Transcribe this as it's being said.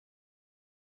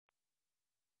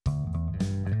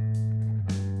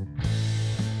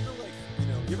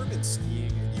been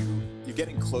skiing and you're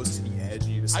getting close to the edge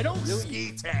and you just I don't really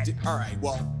ski, Ted. All right,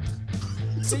 well,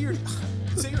 say you're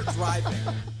driving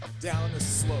down a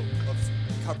slope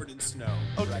covered in snow,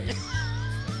 right?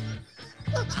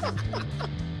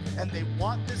 And they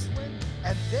want this win,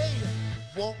 and they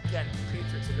won't get it.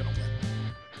 Patriots are going to win.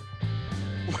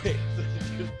 Wait,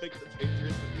 did you pick the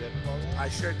Patriots at the end of all that? I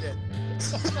sure did.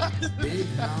 Big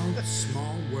Mouth,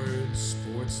 Small Words,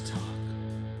 Sports Talk.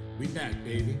 We back,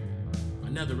 baby.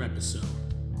 Another episode.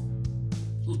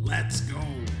 Let's go.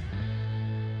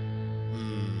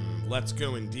 Let's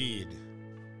go indeed.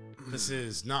 This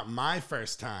is not my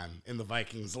first time in the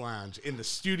Vikings lounge, in the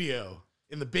studio,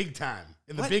 in the big time,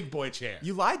 in the What? big boy chair.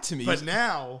 You lied to me. But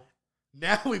now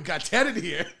we've got Ted in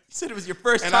here, You said it was your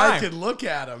first and time. I can look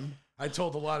at him. I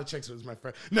told a lot of chicks it was my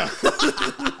first. No.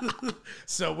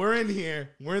 So we're in here.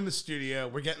 We're in the studio.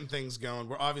 We're getting things going.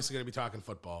 We're obviously going to be talking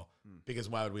football because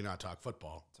why would we not talk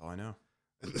football? That's all I know.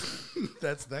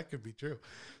 That could be true.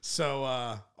 So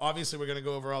obviously we're going to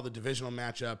go over all the divisional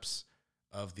matchups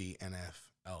of the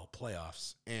NFL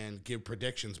playoffs and give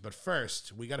predictions. But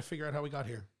first, we got to figure out how we got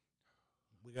here.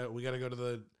 We got to go to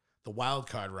the wild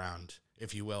card round,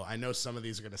 if you will. I know some of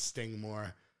these are going to sting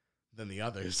more than the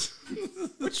others.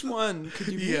 Which one could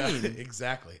you Yeah, mean?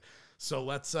 exactly. So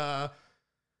let's.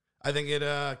 I think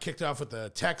it kicked off with the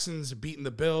Texans beating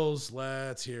the Bills.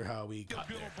 Let's hear how we got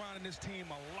Bill there. O'Brien and his team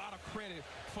a lot of credit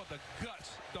for the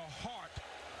guts, the heart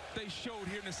they showed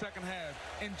here in the second half.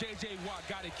 And J.J. Watt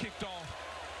got it kicked off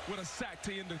with a sack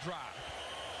to end the drive.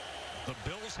 The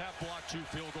Bills have blocked 2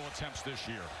 field goal attempts this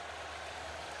year.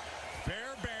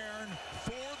 Fairbairn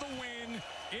for the win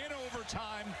in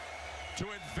overtime to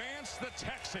advance the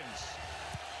Texans.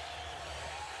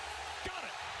 Got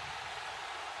it.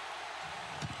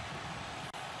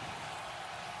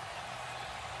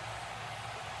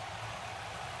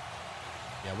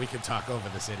 Yeah, we can talk over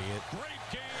this idiot. Great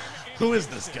game. Who is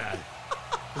this guy?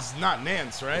 This is not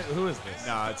Nance, right? Who is this?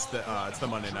 No, it's the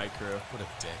Monday Night Crew. What a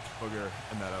dick. Booger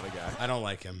and that other guy. I don't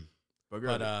like him. Booger,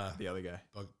 But, or the other guy.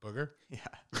 Booger?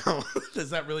 Yeah,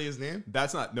 Is that really his name?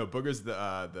 that's not. No, Booger's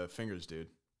the fingers dude.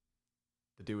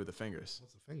 The dude with the fingers.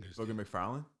 What's the fingers? Booger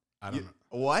McFarlane. I don't know.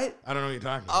 What? I don't know what you're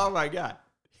talking Oh about. my god.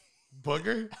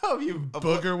 Booger? How have you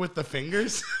Booger with the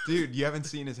fingers? Dude, you haven't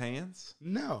seen his hands?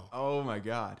 No. Oh my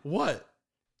god. What?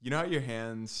 You know how your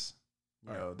hands,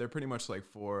 All right. they're pretty much like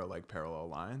 4 like parallel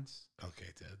lines. Okay,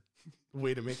 Ted.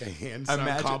 Way to make a hand sound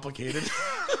Imagine- complicated.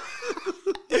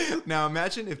 Now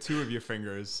imagine if 2 of your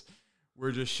fingers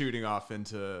were just shooting off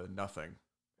into nothing.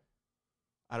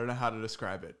 I don't know how to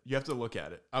describe it. You have to look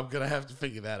at it. I'm going to have to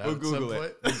figure that out We'll at some Google point.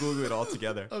 it. We'll Google it all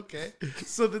together. Okay.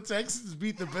 So the Texans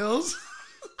beat the Bills.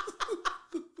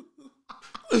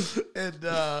 And,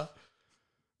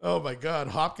 oh my God,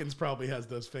 Hopkins probably has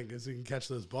those fingers. He can catch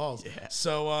those balls. Yeah.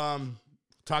 So,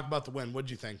 talk about the win.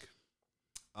 What'd you think?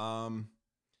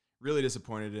 Really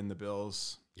disappointed in the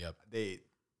Bills. Yep. They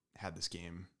had this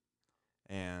game,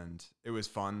 and it was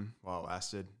fun while it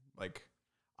lasted. Like,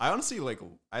 I honestly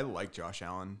I like Josh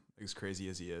Allen, as crazy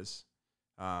as he is.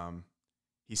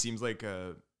 He seems like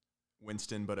a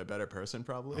Winston, but a better person,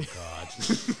 probably. God.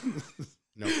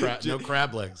 No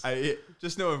crab legs. I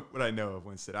just know what I know of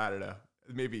Winston. I don't know.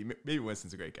 Maybe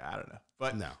Winston's a great guy. I don't know.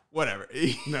 But No. whatever.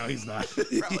 No, he's not.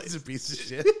 Probably He's a piece of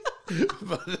shit.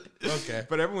 But, okay.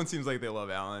 But everyone seems like they love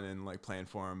Allen and like playing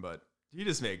for him. But he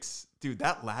just makes, dude,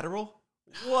 that lateral.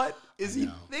 What is he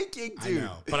know. thinking, I dude?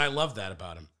 know. But I love that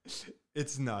about him.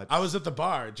 It's nuts. I was at the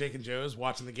bar at Jake and Joe's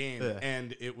watching the game, Yeah.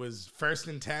 and it was 1st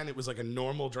and 10. It was like a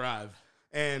normal drive.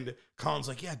 And Colin's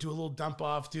like, yeah, do a little dump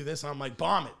off, do this. And I'm like,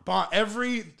 bomb it.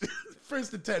 Every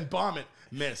 1st and 10, bomb it.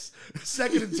 Miss.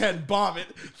 2nd and 10, bomb it.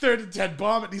 3rd and 10,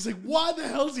 bomb it. And he's like, why the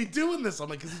hell is he doing this? I'm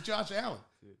like, because he's Josh Allen.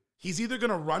 He's either going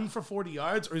to run for 40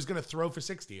 yards or he's going to throw for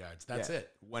 60 yards. That's Yeah,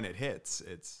 it. When it hits,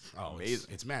 it's Oh,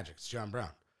 amazing. it's magic. It's John Brown.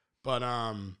 But,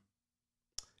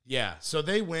 yeah, so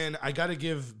they win. I got to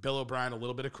give Bill O'Brien a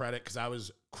little bit of credit because I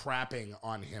was crapping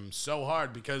on him so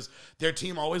hard because their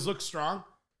team always looks strong,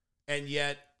 and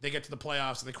yet they get to the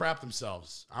playoffs and they crap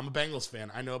themselves. I'm a Bengals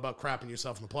fan. I know about crapping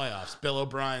yourself in the playoffs. Bill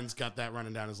O'Brien's got that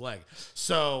running down his leg.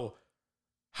 So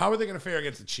how are they going to fare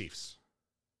against the Chiefs?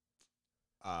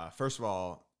 First of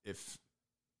all, if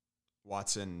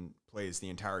Watson plays the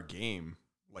entire game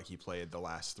like he played the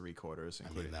last 3 quarters,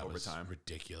 including that was overtime,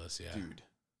 ridiculous, yeah. dude.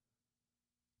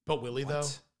 But will he, though?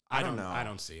 What? I don't know. I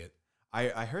don't see it.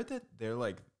 I heard that they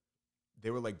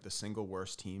were like the single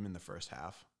worst team in the first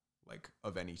half, like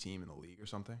of any team in the league or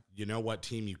something. You know what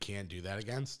team you can't do that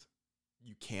against?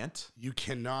 You can't. You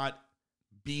cannot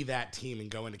be that team and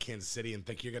go into Kansas City and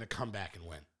think you're going to come back and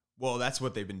win. Well, that's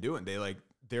what they've been doing.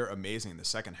 they're amazing in the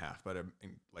second half, but are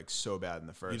like so bad in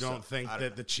the first. You don't think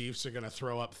that the Chiefs are going to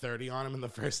throw up 30 on them in the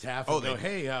first half? Oh, and go,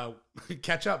 hey,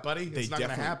 catch up, buddy. It's not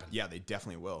going to happen. Yeah, they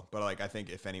definitely will. But like, I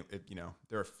think if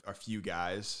there are a few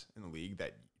guys in the league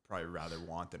that you probably rather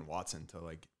want than Watson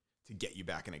to get you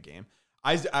back in a game.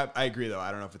 I agree though.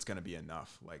 I don't know if it's going to be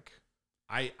enough. Like,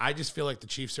 I just feel like the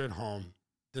Chiefs are at home.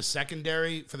 The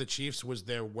secondary for the Chiefs was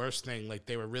their worst thing. Like,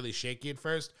 they were really shaky at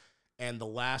first, and the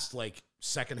last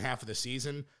second half of the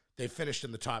season, they finished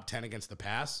in the top 10 against the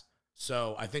pass.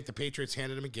 So I think the Patriots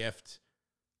handed them a gift.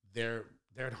 They're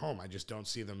at home. I just don't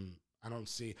see them. I don't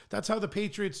see. That's how the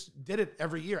Patriots did it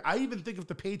every year. I even think if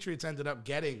the Patriots ended up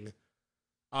getting, you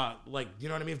know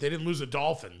what I mean? If they didn't lose the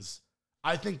Dolphins,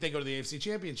 I think they go to the AFC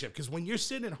Championship. Because when you're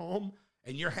sitting at home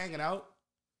and you're hanging out,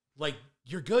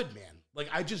 you're good, man.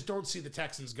 I just don't see the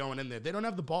Texans going in there. They don't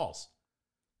have the balls.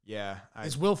 Yeah.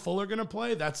 Is Will Fuller going to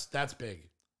play? That's big.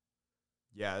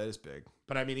 Yeah, that is big.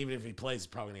 But, I mean, even if he plays, he's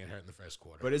probably going to get hurt in the first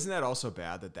quarter. But isn't that also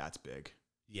bad that that's big?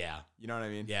 Yeah. You know what I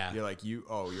mean? Yeah.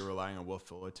 You're you're relying on Will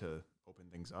Fuller to open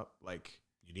things up.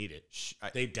 You need it.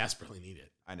 They desperately need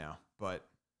it. I know. But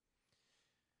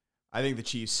I think the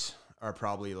Chiefs are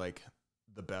probably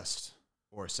the best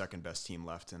or second best team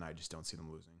left, and I just don't see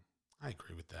them losing. I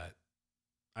agree with that.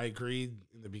 I agreed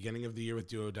in the beginning of the year with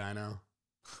Duodino,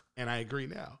 and I agree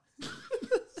now.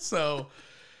 So,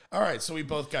 all right. So we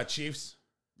both got Chiefs.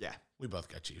 Yeah. We both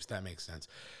got Chiefs. That makes sense.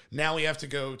 Now we have to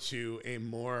go to a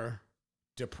more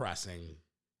depressing,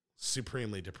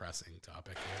 supremely depressing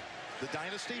topic here. The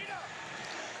dynasty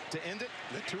to end it.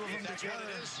 The two of them That's together.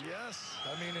 what it is. Yes.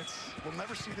 I mean, we'll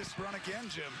never see this run again,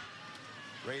 Jim.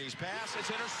 Brady's pass is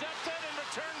intercepted and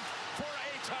returned for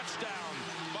a touchdown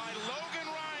by Logan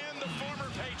Ryan, the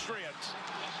former Patriot.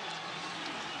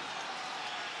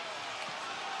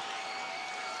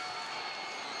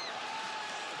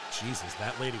 Jesus,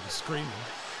 that lady was screaming.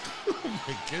 Oh,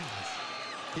 my goodness.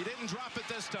 He didn't drop it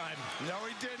this time. No,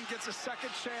 he didn't. Gets a second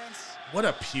chance. What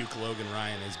a puke Logan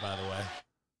Ryan is, by the way.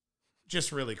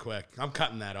 Just really quick. I'm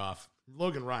cutting that off.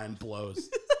 Logan Ryan blows.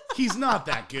 He's not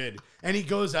that good. And he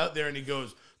goes out there and he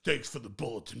goes, thanks for the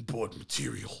bulletin board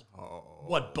material. Oh.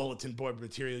 What bulletin board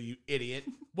material, you idiot?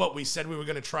 What, we said we were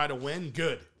going to try to win?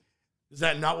 Good. Is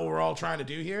that not what we're all trying to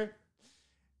do here?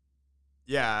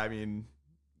 Yeah, I mean,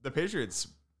 the Patriots,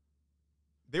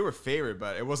 they were favored,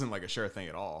 but it wasn't a sure thing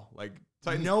at all.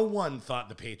 Titans, No one thought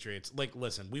the Patriots,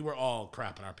 listen, we were all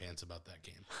crapping our pants about that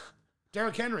game.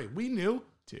 Derrick Henry, we knew.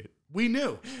 dude. We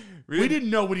knew. We didn't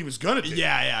know what he was going to do.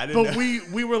 Yeah, I didn't But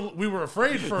know. we were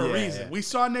afraid for a Yeah, reason. yeah. We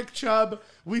saw Nick Chubb.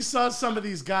 We saw some of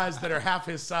these guys that are half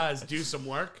his size do some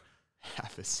work.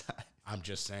 Half his size. I'm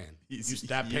just saying. He's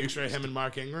That huge. picture of him and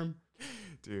Mark Ingram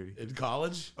Dude, in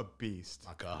college. a beast.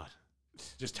 My God.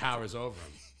 Just towers over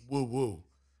him. Woo woo.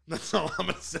 That's all I'm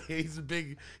gonna say. He's a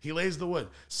big. He lays the wood.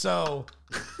 So,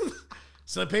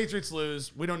 so the Patriots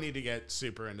lose. We don't need to get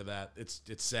super into that. It's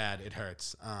sad. It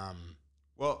hurts.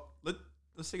 Well,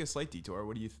 let's take a slight detour.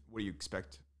 What do you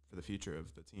expect for the future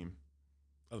of the team?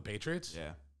 Oh, the Patriots.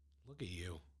 Yeah. Look at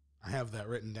you. I have that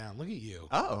written down. Look at you.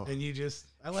 Oh. And you just.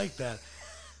 I like that.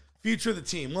 Future of the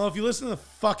team. Well, if you listen to the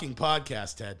fucking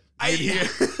podcast, Ted, you'd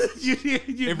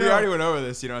If we know. already went over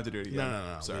this, you don't have to do it again.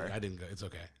 No. Sorry. I didn't go. It's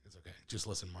okay. It's okay. Just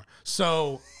listen more.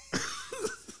 So,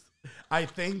 I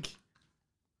think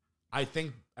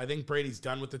Brady's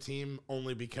done with the team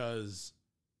only because,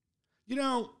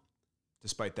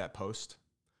 Despite that post.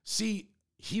 see,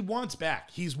 he wants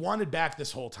back. He's wanted back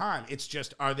this whole time. It's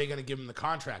just, are they going to give him the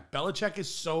contract? Belichick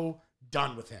is so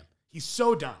done with him. He's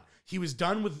so done. He was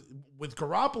done with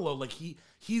Garoppolo.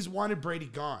 He's wanted Brady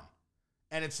gone.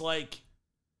 And it's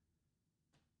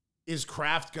is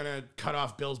Kraft going to cut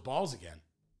off Bill's balls again?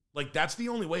 That's the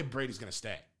only way Brady's going to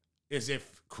stay, is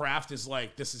if Kraft is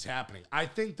this is happening. I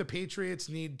think the Patriots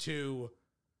need to,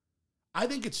 I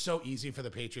think it's so easy for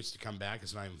the Patriots to come back.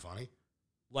 It's not even funny.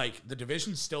 The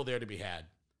division's still there to be had.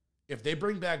 If they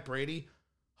bring back Brady,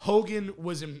 Hogan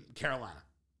was in Carolina.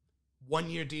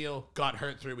 1-year deal, got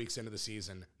hurt 3 weeks into the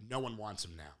season. No one wants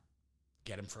him now.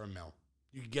 Get him for $1 million.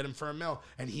 You can get him for $1 million.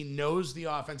 And he knows the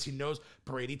offense. He knows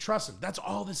Brady trusts him. That's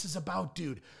all this is about,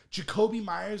 dude. Jacoby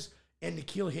Myers and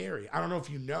N'Keal Harry. I don't know if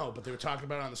you know, but they were talking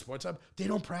about it on the Sports Hub. They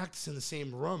don't practice in the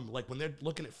same room. When they're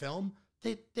looking at film,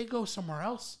 they go somewhere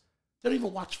else. They don't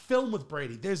even watch film with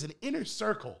Brady. There's an inner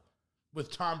circle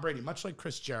with Tom Brady, much like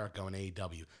Chris Jericho in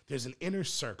AEW. There's an inner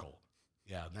circle.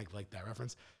 Yeah, like that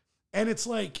reference. And it's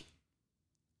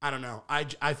I don't know.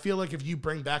 I feel like if you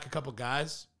bring back a couple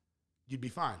guys, you'd be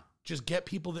fine. Just get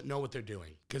people that know what they're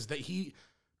doing. Because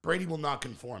Brady will not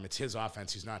conform. It's his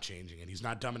offense. He's not changing it. He's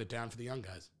not dumbing it down for the young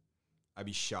guys. I'd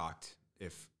be shocked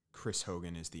if Chris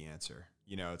Hogan is the answer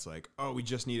it's like, oh, we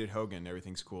just needed Hogan.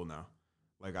 Everything's cool now.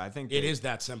 Like, I think It is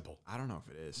that simple. I don't know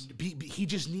if it is. He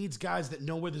just needs guys that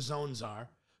know where the zones are.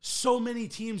 So many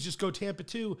teams just go Tampa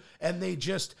 2, and they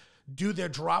just do their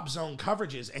drop zone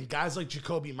coverages. And guys like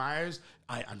Jacoby Myers,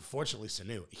 unfortunately,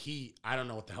 Sanu, I don't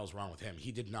know what the hell's wrong with him.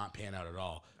 He did not pan out at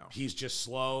all. No. He's just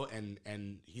slow,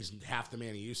 and he's half the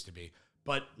man he used to be.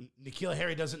 But N'Keal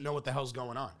Harry doesn't know what the hell's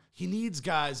going on. He needs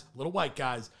guys, little white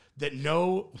guys, that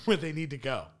know where they need to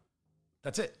go.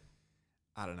 That's it.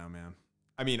 I don't know, man.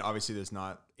 I mean, obviously, there's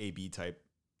not AB type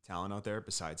talent out there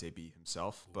besides AB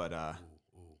himself, but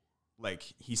like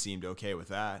he seemed okay with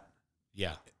that.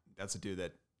 Yeah, that's a dude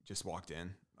that just walked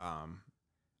in.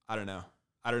 I don't know.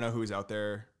 I don't know who's out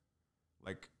there.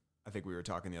 Like, I think we were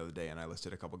talking the other day, and I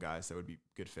listed a couple guys that would be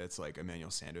good fits, like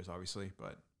Emmanuel Sanders, obviously.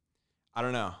 But I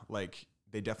don't know. Like,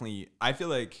 they definitely. I feel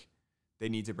like they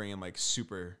need to bring in like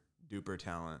super duper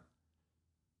talent.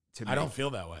 I don't feel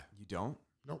that way. You don't?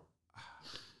 Nope.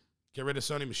 Get rid of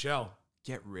Sony Michel.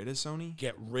 Get rid of Sony?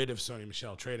 Get rid of Sony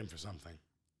Michel. Trade him for something.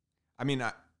 I mean,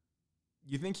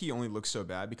 you think he only looks so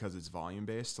bad because it's volume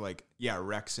based? Like, yeah,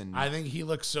 Rex and I think he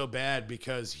looks so bad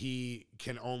because he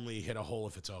can only hit a hole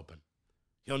if it's open.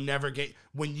 He'll never get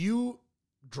when you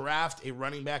draft a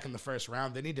running back in the first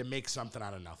round, they need to make something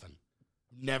out of nothing.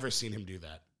 Never seen him do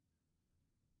that.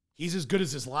 He's as good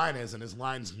as his line is, and his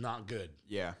line's not good.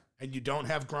 Yeah. And you don't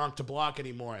have Gronk to block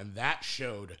anymore, and that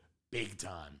showed big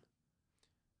time.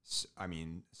 I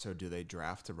mean, so do they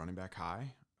draft a running back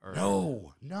high? Or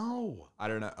No. I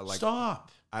don't know. Like,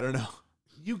 stop. I don't know.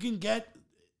 You can get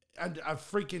a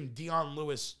freaking Dion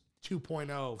Lewis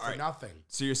 2.0 for nothing.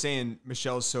 So you're saying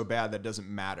Michel's so bad that it doesn't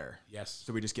matter? Yes.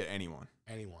 So we just get anyone?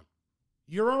 Anyone.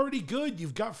 You're already good.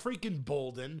 You've got freaking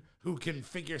Bolden, who can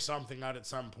figure something out at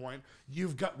some point.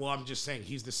 I'm just saying,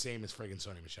 he's the same as freaking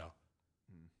Sony Michel.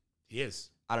 He is.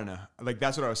 I don't know. Like,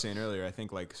 that's what I was saying earlier. I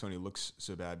think, like, Sony looks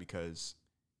so bad because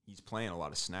he's playing a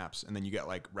lot of snaps. And then you get,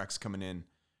 like, Rex coming in,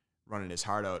 running his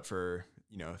heart out for,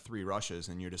 3 rushes.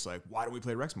 And you're just like, why do we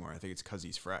play Rex more? I think it's because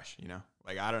he's fresh,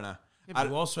 Like, I don't know. Yeah, but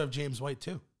you also have James White,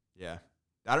 too. Yeah.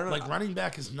 I don't know. Like, running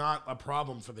back is not a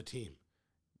problem for the team.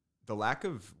 The lack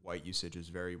of White usage is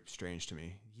very strange to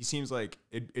me. He seems like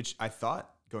I thought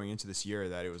going into this year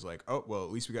that it was like, oh, well, at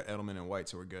least we got Edelman and White,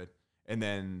 so we're good. And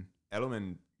then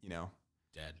Edelman,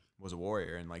 dead, was a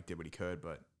warrior and like did what he could,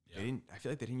 but yeah. I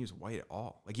feel like they didn't use White at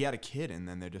all. Like, he had a kid, and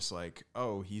then they're just like,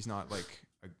 oh, he's not like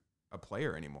a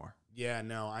player anymore. Yeah,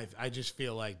 no, I just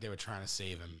feel like they were trying to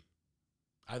save him.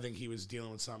 I think he was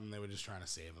dealing with something. They were just trying to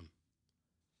save him.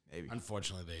 Maybe.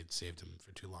 Unfortunately, they saved him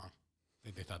for too long. I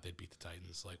think they thought they'd beat the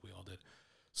Titans like we all did.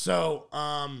 So,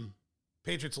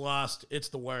 Patriots lost. It's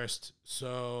the worst.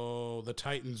 So the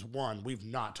Titans won. We've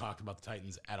not talked about the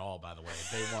Titans at all, by the way.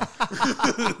 They won.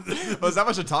 Well, there's not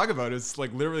much to talk about. It's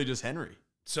like literally just Henry.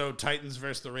 So Titans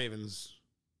versus the Ravens.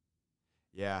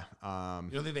 Yeah. You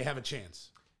don't think they have a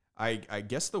chance? I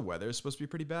guess the weather is supposed to be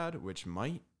pretty bad, which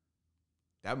might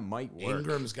work.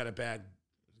 Ingram's got a bad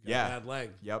leg.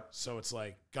 Yep. So it's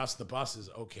like Gus the Bus is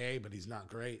okay, but he's not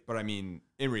great. But I mean,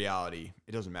 in reality,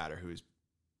 it doesn't matter who's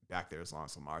back there as long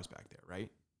as Lamar's back there, right?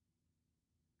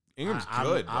 Ingram's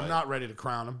good. I'm not ready to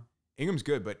crown him. Ingram's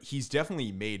good, but he's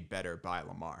definitely made better by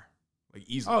Lamar. Like,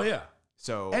 easily. Oh, yeah.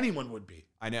 So anyone would be.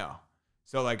 I know.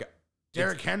 So, like,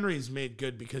 Derrick Henry's made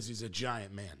good because he's a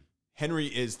giant man. Henry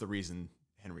is the reason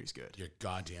Henry's good. You're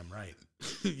goddamn right.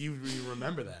 you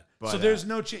remember that. But, so there's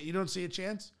no chance. You don't see a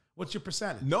chance? What's your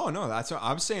percentage? No. That's what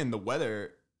I'm saying. The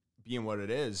weather being what it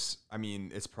is, I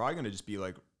mean, it's probably going to just be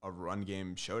like a run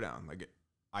game showdown. Like,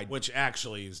 which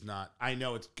actually is not. I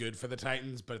know it's good for the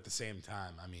Titans, but at the same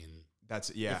time, I mean,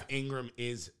 if Ingram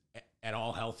is at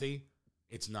all healthy,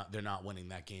 it's not. They're not winning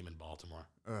that game in Baltimore.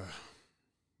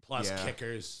 Plus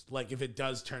kickers. Like, if it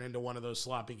does turn into one of those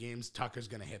sloppy games, Tucker's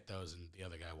going to hit those, and the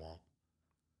other guy won't.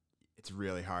 It's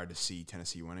really hard to see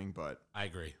Tennessee winning, but I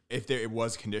agree. If there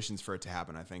was conditions for it to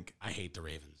happen, I hate the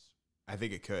Ravens. I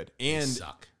think it could. They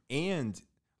suck. And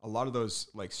a lot of those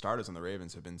like starters on the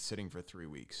Ravens have been sitting for 3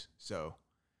 weeks. So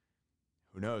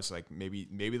who knows? Like, maybe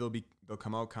they'll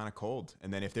come out kind of cold.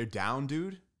 And then if they're down,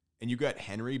 dude, and you got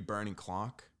Henry burning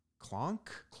Clonk.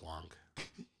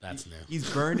 That's new. He's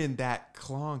burning that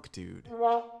Clonk, dude. I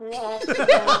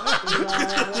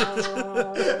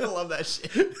love that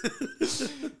shit.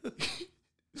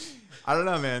 I don't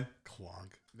know, man.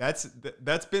 Clonk. That's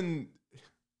been.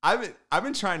 I've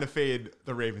been trying to fade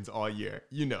the Ravens all year.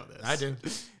 You know this. I do.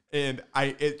 And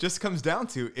it just comes down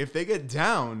to, if they get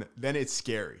down, then it's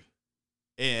scary.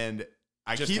 And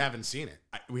I haven't seen it.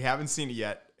 We haven't seen it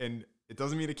yet, and it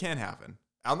doesn't mean it can't happen.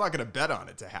 I'm not going to bet on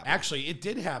it to happen. Actually, it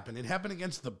did happen. It happened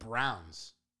against the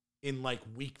Browns. in like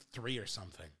week 3 or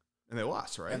something. And they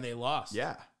lost, right? And they lost.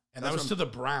 Yeah. And that was to the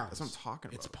Browns. That's what I'm talking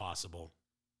about. It's possible.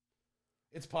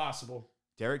 It's possible.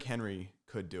 Derrick Henry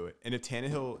could do it. And if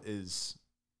Tannehill is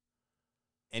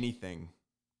anything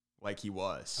like he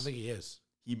was. I think he is.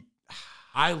 He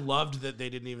I loved that they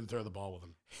didn't even throw the ball with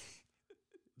him.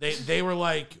 They were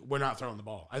like, we're not throwing the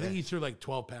ball. I think he threw like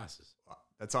 12 passes.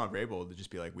 That's on Vrabel to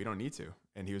just be like, we don't need to.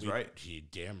 And he was right. He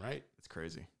damn right. It's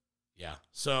crazy. Yeah.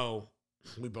 So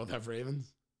we both have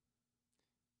Ravens.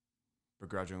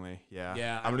 Begrudgingly, yeah.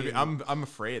 Yeah. I'm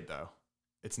afraid though.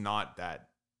 It's not that.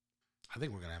 I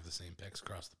think we're gonna have the same picks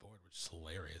across the board, which is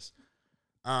hilarious.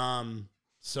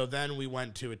 So then we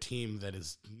went to a team that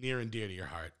is near and dear to your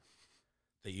heart,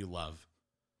 that you love.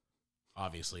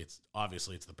 Obviously, it's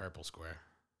the purple square.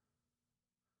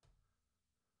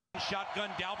 Shotgun,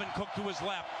 Dalvin Cook to his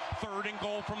left. 3rd and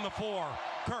goal from the 4.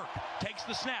 Kirk takes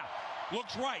the snap.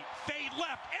 Looks right. Fade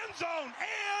left. End zone.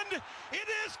 And it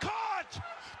is caught.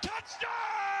 Touchdown!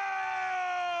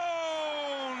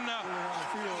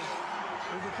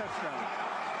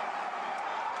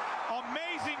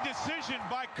 Amazing decision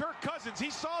by Kirk Cousins. He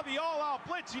saw the all-out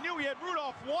blitz. He knew he had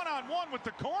Rudolph one-on-one with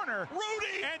the corner.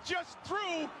 Rudy! And just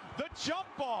threw the jump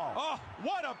ball. Oh,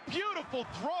 what a beautiful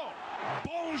throw.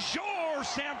 Bonjour,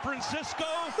 San Francisco,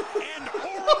 and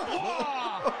au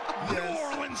revoir, New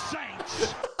Orleans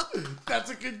Saints.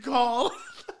 That's a good call.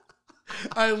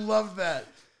 I love that.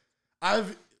 I'll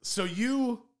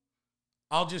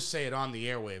just say it on the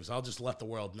airwaves. I'll just let the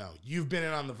world know. You've been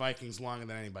in on the Vikings longer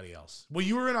than anybody else. Well,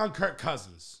 you were in on Kirk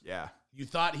Cousins. Yeah. You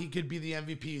thought he could be the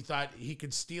MVP. You thought he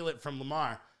could steal it from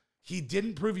Lamar. He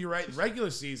didn't prove you right in the regular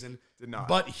season. Did not.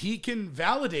 But he can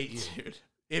validate you. Dude.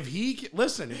 If he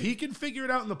can figure it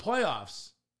out in the playoffs,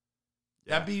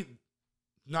 that'd be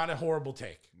not a horrible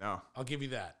take. No. I'll give you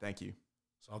that. Thank you.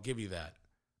 So I'll give you that.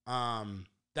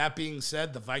 That being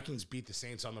said, the Vikings beat the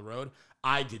Saints on the road.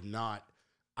 I did not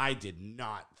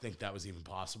think that was even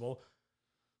possible.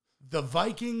 The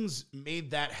Vikings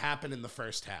made that happen in the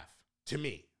first half, to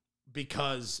me,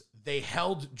 because they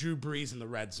held Drew Brees in the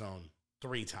red zone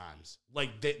 3 times.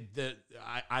 Like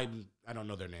I don't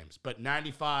know their names, but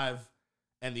 95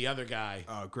 and the other guy,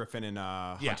 Griffin and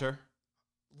Hunter.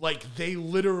 Like they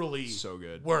literally So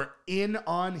good. were in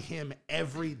on him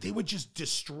they were just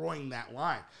destroying that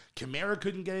line. Kamara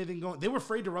couldn't get anything going. They were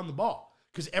afraid to run the ball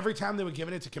because every time they were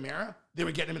giving it to Kamara, they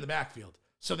were getting him in the backfield.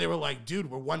 So they were like,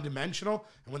 dude, we're one-dimensional.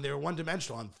 And when they were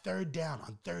one-dimensional on third down,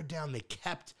 they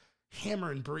kept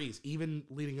hammering Brees, even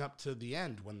leading up to the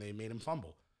end when they made him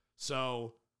fumble.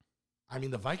 So, I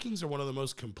mean, the Vikings are one of the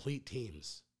most complete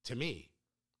teams, to me.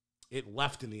 It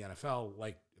left in the NFL,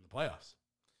 like in the playoffs.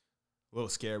 A little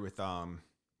scared with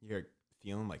you're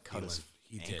feeling like cut his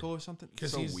ankle or something.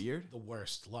 Because he's weird. The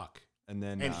worst luck. And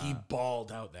then he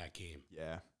balled out that game.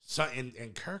 Yeah. So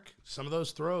and Kirk, some of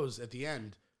those throws at the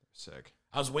end, sick.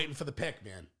 I was waiting for the pick,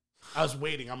 man. I was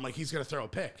waiting. I'm like, he's gonna throw a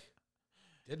pick.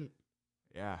 Didn't.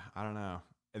 Yeah, I don't know.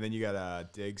 And then you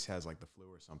got Diggs has like the flu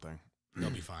or something. He'll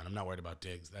be fine. I'm not worried about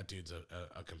Diggs. That dude's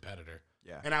a competitor.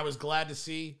 Yeah. And I was glad to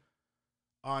see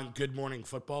on Good Morning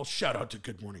Football. Shout out to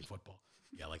Good Morning Football.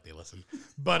 Yeah, like they listen.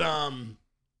 But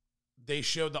they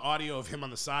showed the audio of him on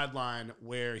the sideline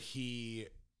where he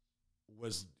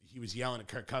was yelling at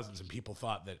Kirk Cousins, and people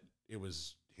thought that it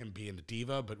was him being a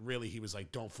diva, but really he was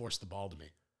like, "Don't force the ball to me."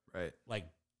 Right. Like,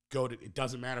 it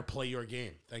doesn't matter, play your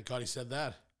game. Thank God he said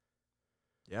that.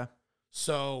 Yeah.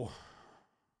 So,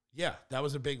 yeah, that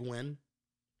was a big win.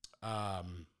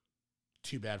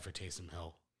 Too bad for Taysom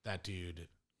Hill. That dude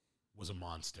was a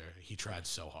monster. He tried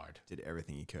so hard. Did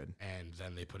everything he could. And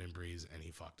then they put in Brees, and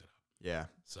he fucked it up. Yeah.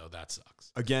 So that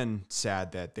sucks. Again,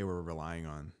 sad that they were relying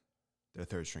on their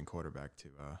third string quarterback to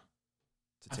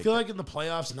I feel like in the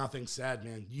playoffs, nothing's sad,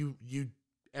 man. You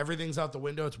everything's out the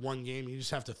window. It's one game. You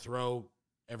just have to throw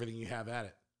everything you have at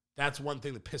it. That's one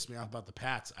thing that pissed me off about the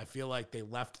Pats. I feel like they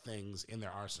left things in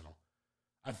their arsenal.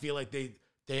 I feel like they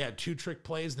had 2 trick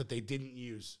plays that they didn't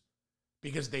use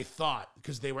because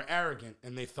they were arrogant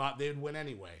and they thought they'd win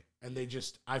anyway. And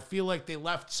I feel like they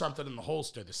left something in the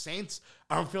holster. The Saints,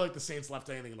 I don't feel like the Saints left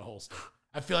anything in the holster.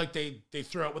 I feel like they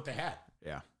threw out what they had.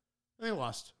 Yeah. And they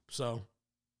lost. So,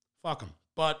 fuck them.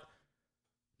 But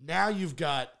now you've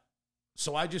got,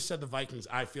 so I just said the Vikings,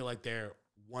 I feel like they're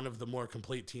one of the more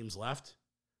complete teams left.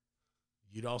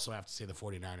 You'd also have to say the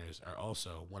 49ers are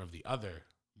also one of the other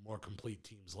more complete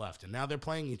teams left. And now they're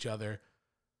playing each other.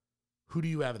 Who do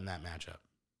you have in that matchup?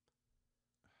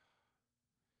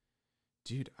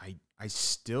 Dude, I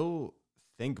still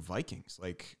think Vikings.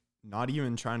 Like, not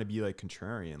even trying to be like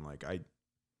contrarian. Like, I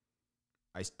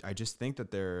just think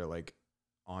that they're like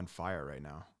on fire right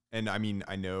now. And I mean,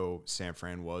 I know San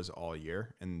Fran was all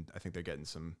year, and I think they're getting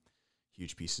some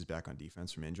huge pieces back on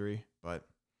defense from injury. But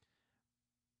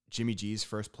Jimmy G's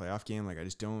first playoff game, like I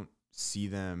just don't see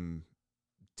them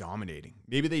dominating.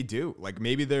 Maybe they do. Like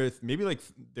maybe their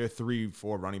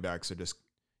 3-4 running backs are just,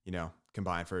 you know,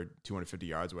 combined for 250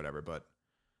 yards or whatever. But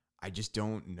I just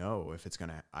don't know if it's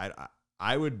gonna.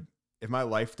 I would, if my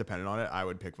life depended on it, I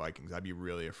would pick Vikings. I'd be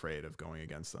really afraid of going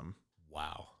against them.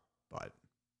 Wow. But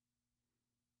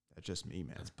that's just me,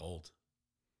 man. That's bold.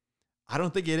 I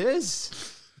don't think it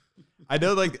is. I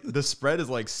know like the spread is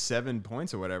like 7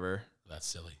 points or whatever. That's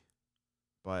silly.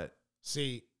 But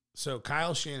see, so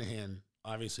Kyle Shanahan,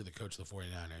 obviously the coach of the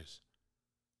 49ers.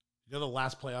 You know the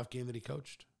last playoff game that he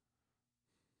coached?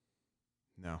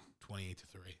 no, 28-3.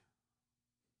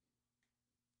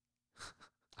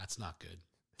 That's not good.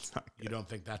 it's not good. You don't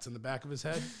think that's in the back of his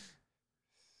head?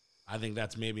 I think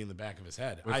that's maybe in the back of his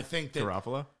head. With I think that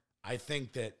Garoppolo?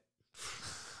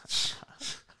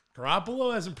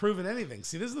 Garoppolo hasn't proven anything.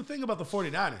 See, this is the thing about the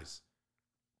 49ers.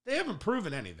 They haven't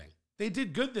proven anything. They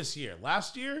did good this year.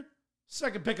 Last year,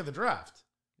 second pick of the draft.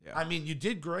 Yeah. I mean, you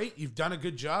did great. You've done a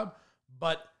good job.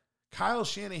 But Kyle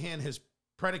Shanahan has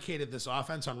predicated this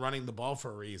offense on running the ball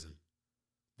for a reason.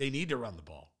 They need to run the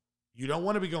ball. You don't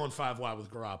want to be going 5 wide with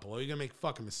Garoppolo. You're going to make a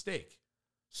fucking mistake.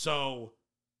 So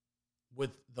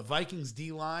with the Vikings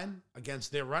D-line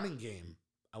against their running game,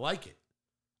 I like it.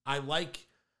 I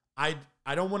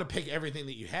don't want to pick everything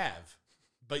that you have,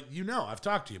 but you know, I've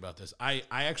talked to you about this. I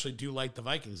actually do like the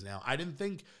Vikings now. I didn't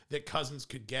think that Cousins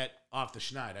could get off the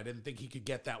schneid. I didn't think he could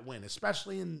get that win,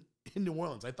 especially in New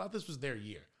Orleans. I thought this was their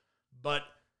year. But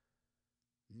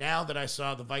now that I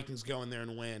saw the Vikings go in there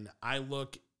and win,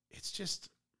 it's just,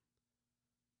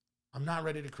 I'm not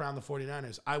ready to crown the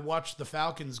 49ers. I watched the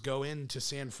Falcons go into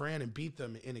San Fran and beat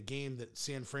them in a game that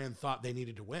San Fran thought they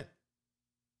needed to win.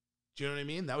 Do you know what I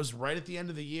mean? That was right at the end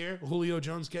of the year. Julio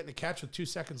Jones getting a catch with 2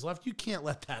 seconds left. You can't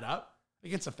let that up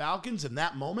against the Falcons in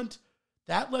that moment.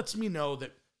 That lets me know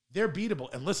that they're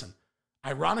beatable. And listen,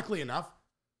 ironically enough,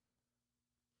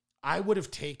 I would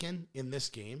have taken in this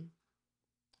game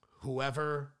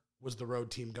whoever was the road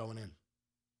team going in.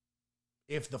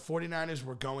 If the 49ers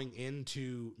were going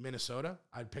into Minnesota,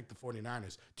 I'd pick the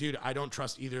 49ers. Dude, I don't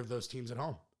trust either of those teams at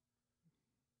home.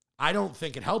 I don't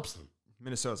think it helps them.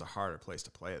 Minnesota's a harder place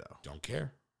to play, though. Don't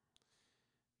care.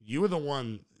 You were the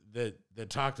one that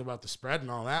talked about the spread and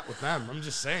all that with them. I'm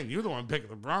just saying, you're the one picking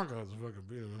the Broncos to fucking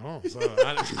beat them at home. So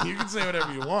you can say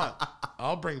whatever you want.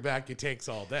 I'll bring back your takes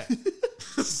all day.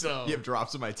 So You have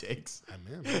drops in my takes. I'm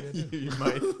in. Maybe I do.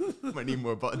 You might need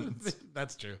more buttons.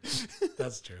 That's true.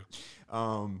 That's true.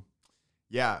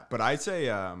 Yeah, but I'd say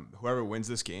whoever wins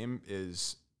this game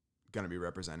is going to be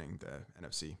representing the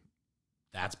NFC.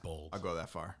 That's bold. I'll go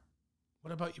that far.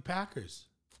 What about your Packers?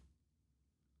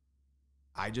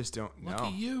 I just don't know. Look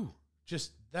at you.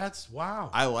 Wow.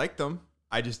 I like them.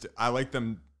 I like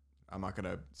them. I'm not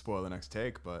going to spoil the next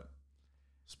take, but.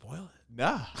 Spoil it.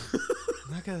 Nah.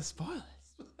 I'm not going to spoil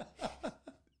it.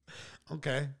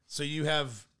 Okay. So you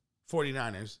have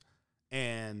 49ers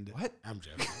and. What? I'm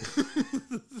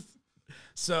joking.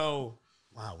 So,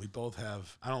 wow, we both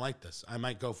have. I don't like this. I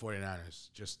might go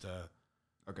 49ers just to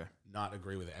Okay. not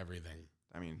agree with everything.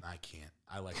 I mean, I can't.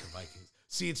 I like the Vikings.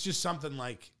 See, it's just something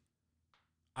like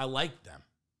I like them.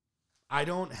 I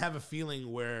don't have a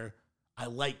feeling where I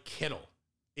like Kittle.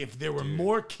 If there were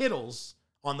more Kittles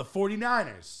on the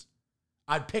 49ers,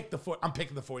 I'm picking the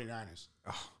 49ers.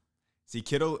 oh. See,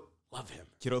 Kittle Love him.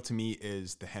 Kittle to me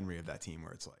is the Henry of that team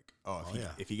where it's like,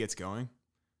 if he gets going,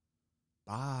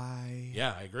 bye.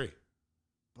 Yeah, I agree.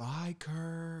 Bye,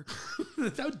 Kirk.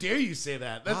 How dare you say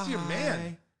that? That's your man.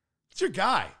 Bye. It's your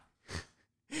guy.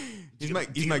 He's my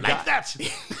Do you guy. like that? You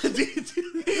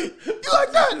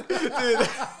like that?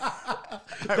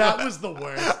 Dude. That was the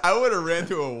worst. I would have ran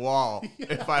through a wall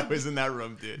if I was in that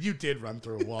room, dude. You did run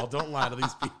through a wall. Don't lie to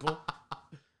these people.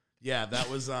 Yeah, that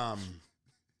was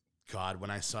God, when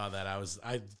I saw that,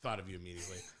 I thought of you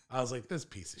immediately. I was like, this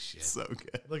piece of shit. So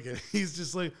good. Look at he's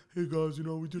just like, hey guys,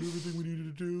 we did everything we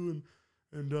needed to do,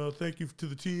 and thank you to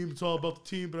the team. It's all about the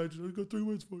team, but I got 3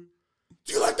 wins for you.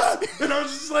 Do you like that? And I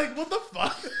was just like, what the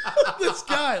fuck? This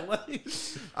guy, like,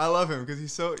 I love him because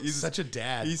he's such a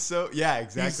dad. He's so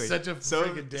exactly. He's such a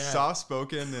freaking dad. Soft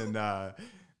spoken and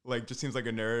like just seems like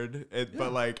a nerd.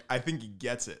 But like I think he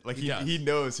gets it. Like he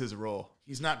knows his role.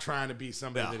 He's not trying to be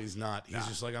somebody No. that he's not. He's No.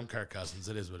 just like, I'm Kirk Cousins.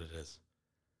 It is what it is.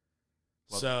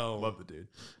 Love the dude.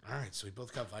 All right, so we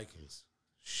both got Vikings.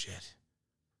 Shit.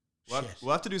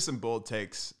 We'll have to do some bold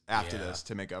takes after Yeah. this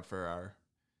to make up for our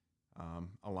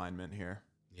alignment here.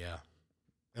 Yeah.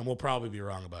 And we'll probably be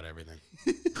wrong about everything.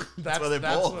 That's why they're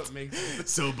bold. What makes it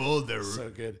So bold, they're so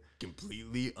good.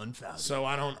 completely unfathomable. So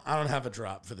I don't have a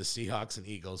drop for the Seahawks and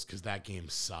Eagles because that game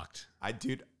sucked.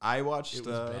 I watched It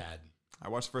was bad. I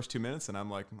watched the first 2 minutes and I'm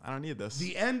like, I don't need this.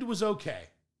 The end was okay.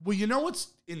 Well, you know what's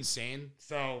insane?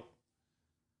 So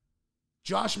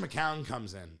Josh McCown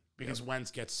comes in because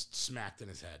Wentz gets smacked in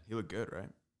his head. He looked good, right?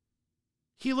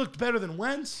 He looked better than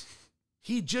Wentz.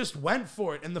 He just went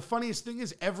for it. And the funniest thing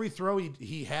is every throw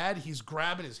he had, he's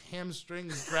grabbing his hamstring,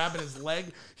 he's grabbing his leg.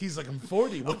 He's like, I'm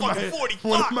 40. I'm fucking 40.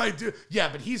 What am I doing? Yeah,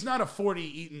 but he's not a 40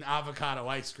 eating avocado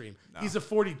ice cream. No. He's a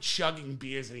 40 chugging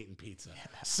beers and eating pizza.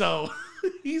 So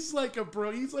he's like a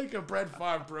Brett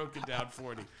Favre broken down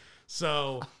 40.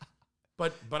 So,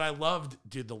 but I loved,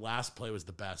 dude, the last play was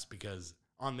the best because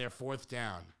on their fourth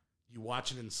down, you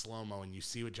watch it in slow-mo and you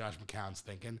see what Josh McCown's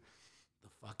thinking. The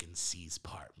fucking C's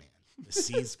part, man. The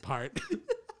C's part.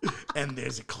 And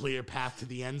there's a clear path to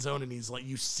the end zone and he's like,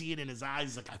 you see it in his eyes.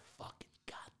 He's like, I fucking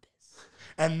got this.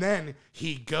 And then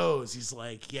he goes, he's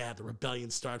like, yeah, the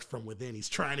rebellion starts from within. He's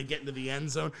trying to get into the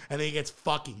end zone and then he gets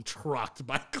fucking trucked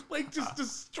by, like, just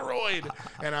destroyed.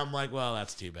 And I'm like, well,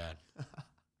 that's too bad.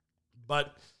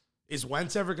 But is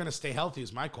Wentz ever going to stay healthy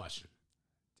is my question.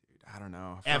 Dude, I don't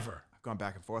know. I've gone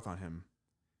back and forth on him.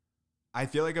 I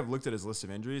feel like I've looked at his list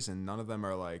of injuries and none of them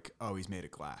are like, oh, he's made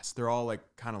of glass. They're all like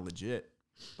kind of legit.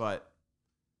 But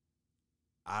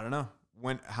I don't know.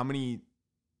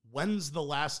 When's the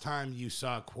last time you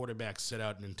saw a quarterback sit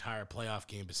out an entire playoff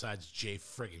game besides Jay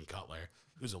friggin' Cutler,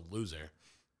 who's a loser,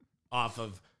 off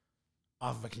of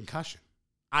a concussion?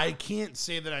 I can't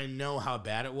say that I know how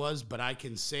bad it was, but I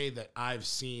can say that I've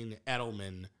seen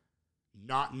Edelman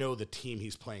not know the team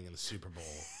he's playing in the Super Bowl.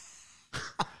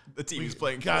 The team he's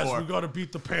playing guys, for. we got to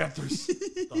beat the Panthers.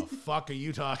 The fuck are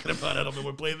you talking about, Edelman?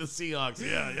 We're playing the Seahawks.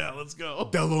 Yeah, let's go.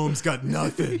 Delhome's got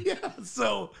nothing. Yeah,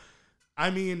 so, I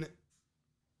mean,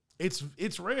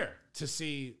 it's rare to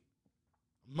see.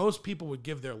 Most people would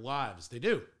give their lives. They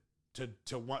do to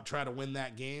try to win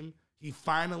that game. He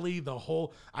finally,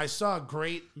 I saw a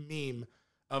great meme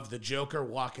of the Joker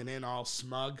walking in all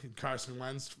smug, Carson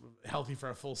Wentz healthy for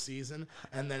a full season,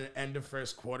 and then end of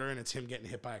first quarter, and it's him getting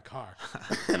hit by a car.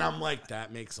 And I'm like,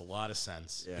 that makes a lot of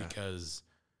sense because,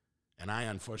 and I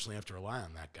unfortunately have to rely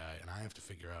on that guy, and I have to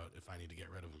figure out if I need to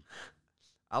get rid of him.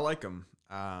 I like him.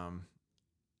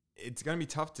 It's going to be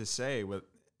tough to say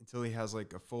until he has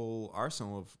like a full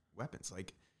arsenal of weapons.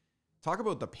 Like, talk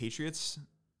about the Patriots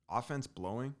offense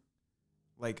blowing.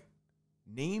 Like,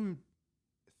 name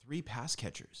 3 pass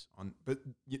catchers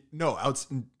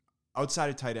outside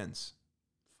of tight ends.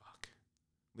 Fuck.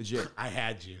 Legit. I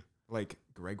had you. Like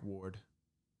Greg Ward.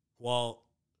 Well,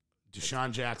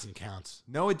 Deshaun Jackson counts.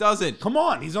 No, it doesn't. Come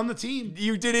on, he's on the team.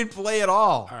 You didn't play at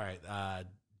all. All right.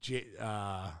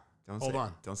 Hold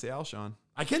on. Don't say Alshon.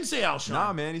 I can say Alshon.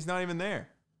 Nah, man, he's not even there.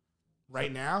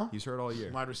 Right now? He's hurt all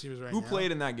year. Wide receivers right Who now. Who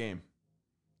played in that game?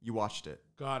 You watched it.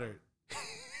 Goddard.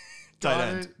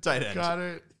 Tight end.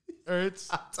 Goddard. Ertz.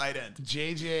 Tight end.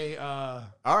 JJ.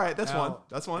 All right, that's one.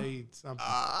 That's one.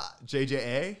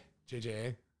 JJA.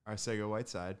 JJA. Arcega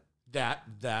Whiteside. That.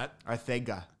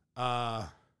 Arcega.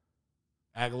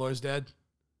 Aguilar's dead.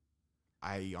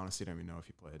 I honestly don't even know if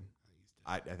he played.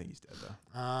 I think he's dead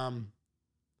though.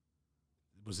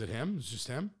 Was it him? It was just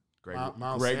him.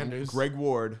 Miles Sanders. Greg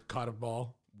Ward caught a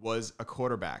ball. Was a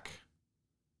quarterback.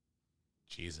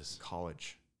 Jesus.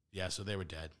 College. Yeah, so they were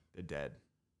dead. They're dead.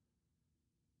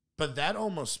 But that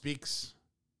almost speaks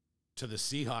to the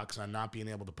Seahawks on not being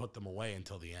able to put them away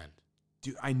until the end.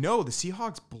 Dude, I know the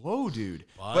Seahawks blow, dude.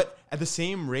 But at the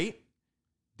same rate,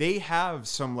 they have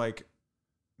some like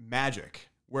magic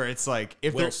where it's like I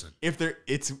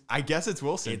guess it's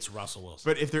Wilson. It's Russell Wilson.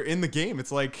 But if they're in the game,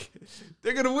 it's like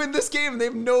they're gonna win this game. They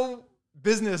have no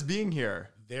business being here.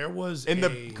 There was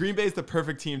the Green Bay is the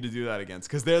perfect team to do that against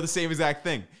because they're the same exact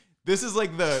thing. This is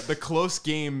like the close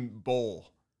game bowl.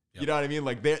 Yep. You know what I mean?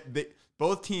 Like they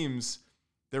both teams,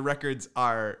 their records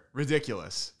are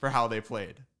ridiculous for how they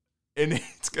played, and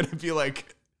it's gonna be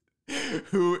like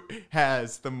who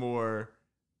has the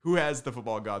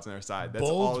football gods on their side. That's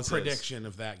all this prediction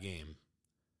of that game.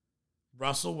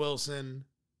 Russell Wilson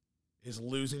is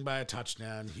losing by a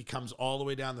touchdown. He comes all the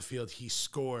way down the field. He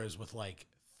scores with like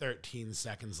 13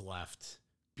 seconds left.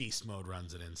 Beast mode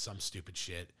runs it in, some stupid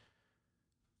shit.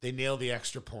 They nail the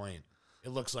extra point. It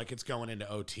looks like it's going into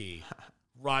OT.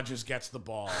 Rodgers gets the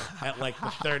ball at like the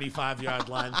 35-yard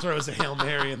line, throws a Hail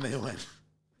Mary, and they win.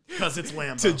 Because it's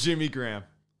Lambeau. To Jimmy Graham.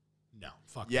 No,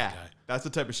 fuck that guy. That's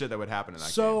the type of shit that would happen in that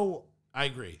game. So, I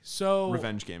agree. So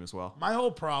revenge game as well. My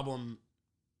whole problem,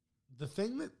 the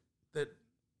thing that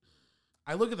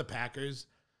I look at the Packers,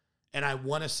 And I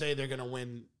want to say they're going to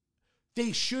win.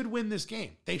 They should win this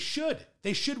game. They should.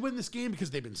 They should win this game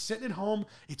because they've been sitting at home.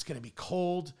 It's going to be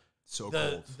cold. Cold.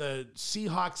 The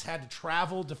Seahawks had to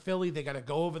travel to Philly. They got to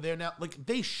go over there now. Like,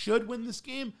 they should win this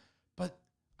game. But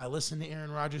I listened to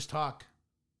Aaron Rodgers talk.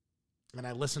 And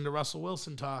I listened to Russell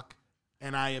Wilson talk.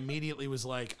 And I immediately was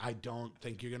like, I don't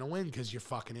think you're going to win because you're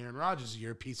fucking Aaron Rodgers.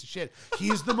 You're a piece of shit.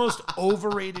 He's the most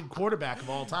overrated quarterback of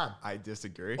all time. I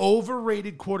disagree.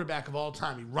 Overrated quarterback of all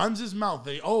time. He runs his mouth.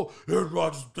 Aaron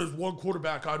Rodgers, there's one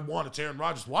quarterback I'd want. It's Aaron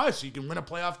Rodgers. Why? So you can win a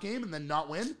playoff game and then not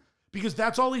win? Because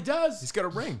that's all he does. He's got a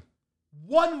ring.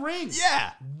 One ring.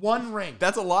 Yeah. One ring.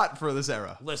 That's a lot for this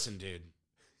era. Listen, dude.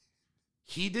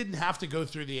 He didn't have to go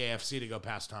through the AFC to go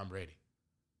past Tom Brady.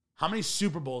 How many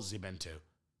Super Bowls has he been to?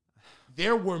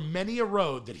 There were many a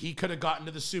road that he could have gotten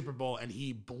to the Super Bowl, and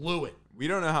he blew it. We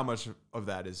don't know how much of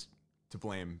that is to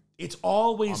blame. It's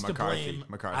always On to McCarthy. blame.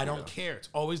 McCarthy, I don't though. care. It's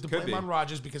always to Could blame be. on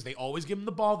Rodgers because they always give him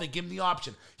the ball. They give him the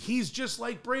option. He's just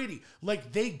like Brady.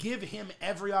 Like, they give him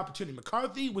every opportunity.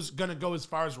 McCarthy was going to go as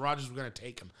far as Rodgers was going to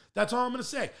take him. That's all I'm going to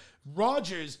say.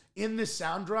 Rodgers, in this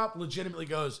sound drop, legitimately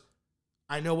goes,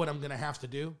 I know what I'm going to have to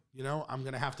do. You know, I'm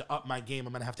going to have to up my game.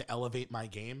 I'm going to have to elevate my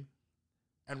game.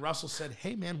 And Russell said,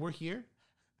 hey, man, we're here.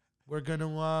 We're gonna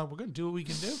do what we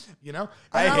can do, you know.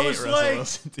 And I hate was Russell like,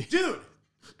 Wilson, dude,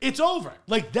 it's over.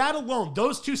 Like, that alone,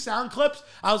 those two sound clips.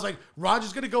 I was like,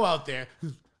 Rodgers gonna go out there,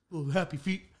 happy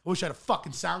feet. I wish I had a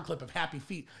fucking sound clip of happy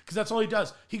feet because that's all he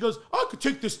does. He goes, I could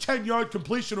take this 10-yard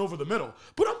completion over the middle,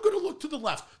 but I'm going to look to the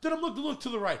left. Then I'm going to look to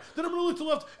the right. Then I'm going to look to the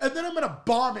left. And then I'm going to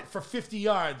bomb it for 50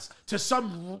 yards to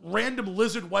some random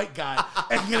lizard white guy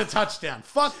and get a touchdown.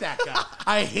 Fuck that guy.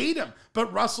 I hate him.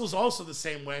 But Russell's also the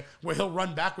same way where he'll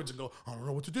run backwards and go, I don't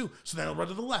know what to do. So then he'll run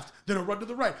to the left. Then he'll run to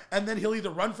the right. And then he'll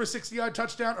either run for a 60-yard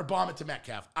touchdown or bomb it to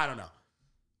Metcalf. I don't know.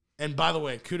 And by the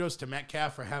way, kudos to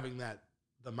Metcalf for having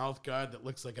the mouth guard that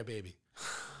looks like a baby.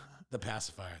 The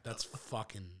pacifier. That's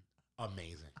fucking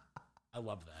amazing. I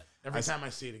love that. Every time I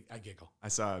see it, I giggle. I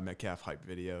saw a Metcalf hype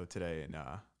video today, and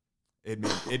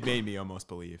it made me almost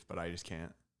believe, but I just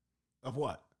can't Of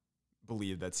what?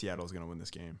 believe that Seattle's going to win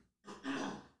this game.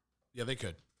 Yeah, they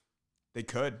could. They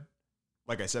could.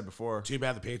 Like I said before, Too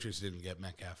bad the Patriots didn't get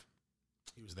Metcalf.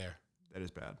 He was there. that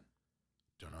is bad.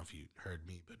 Don't know if you heard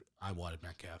me, but I wanted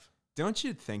Metcalf. Don't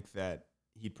you think that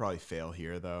he'd probably fail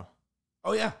here, though?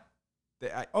 Oh, yeah.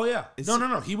 Oh, yeah.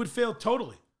 No. He would fail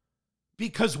totally.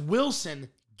 Because Wilson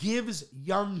gives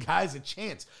young guys a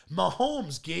chance.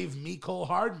 Mahomes gave Mecole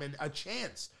Hardman a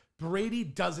chance. Brady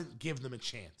doesn't give them a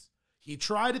chance. He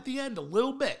tried at the end a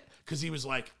little bit because he was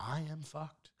like, I am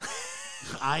fucked.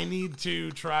 I need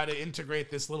to try to integrate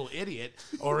this little idiot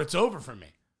or it's over for me.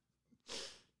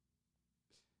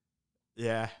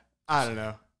 Yeah, I don't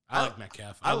know. I like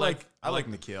Metcalf. I like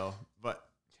Nikhil, but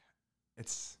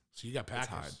it's So you got hard.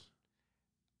 Packers.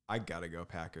 I gotta go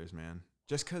Packers, man.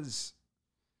 Just because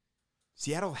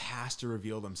Seattle has to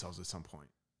reveal themselves at some point.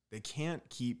 They can't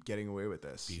keep getting away with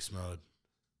this. Beast mode.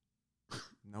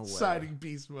 No way. Signing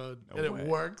beast mode. No and way. it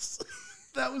works.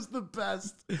 That was the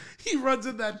best. He runs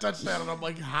in that touchdown, and I'm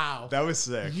like, how? That was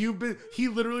sick. He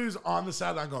literally was on the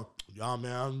sideline going, yeah,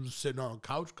 man, I'm sitting on a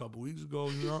couch a couple weeks ago,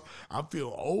 you know, I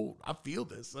feel old. I feel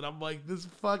this. And I'm like,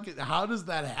 how does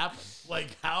that happen?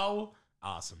 Like, how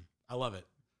awesome. I love it.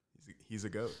 He's a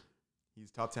GOAT.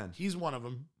 He's top 10. He's one of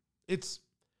them. This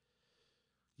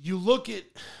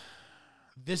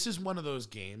is one of those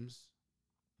games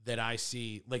that I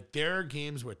see, like, there are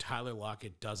games where Tyler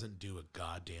Lockett doesn't do a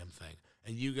goddamn thing.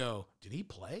 And you go, did he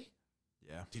play?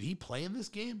 Yeah. Did he play in this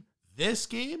game? This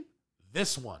game?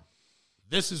 This one.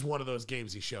 This is one of those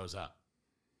games he shows up.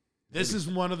 This is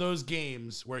one of those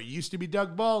games where it used to be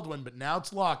Doug Baldwin, but now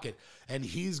it's Lockett. And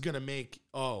he's going to make,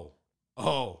 I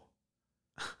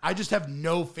just have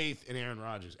no faith in Aaron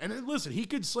Rodgers. And listen, he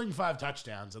could sling 5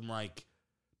 touchdowns and, like,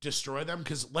 destroy them.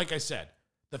 Because, like I said,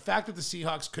 the fact that the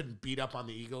Seahawks couldn't beat up on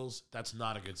the Eagles, that's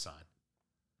not a good sign.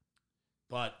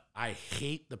 But I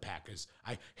hate the Packers.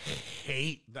 I'm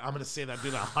going to say that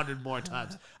 100 more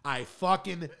times. I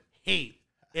fucking hate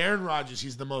Aaron Rodgers.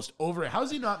 He's the most overrated. How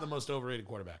is he not the most overrated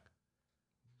quarterback?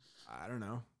 I don't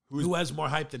know. Who has more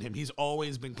hype than him? He's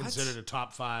always been considered a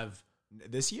top 5.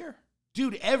 This year?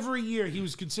 Dude, every year he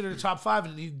was considered a top 5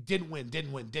 and he didn't win.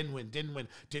 Didn't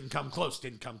come close.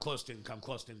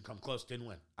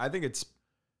 I think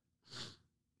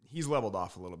he's leveled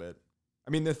off a little bit. I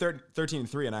mean, they're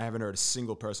 13-3, and I haven't heard a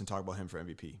single person talk about him for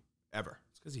MVP ever.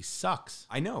 It's because he sucks.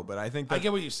 I know, but I think I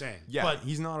get what you're saying. yeah, but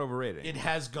he's not overrated. it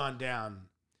has gone down.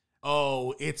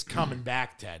 Oh, it's coming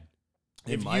back, Ted.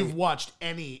 If you've watched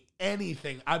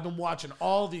anything, I've been watching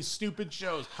all these stupid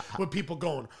shows with people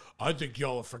going, I think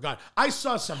y'all have forgot. I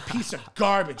saw some piece of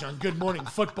garbage on Good Morning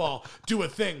Football do a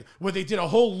thing where they did a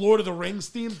whole Lord of the Rings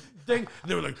theme thing.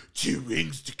 And they were like, 2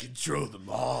 rings to control them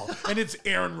all. And it's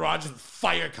Aaron Rodgers with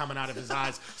fire coming out of his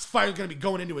eyes. His fire's going to be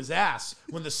going into his ass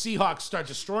when the Seahawks start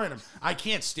destroying him. I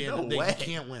can't stand it. They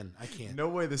can't win. I can't. No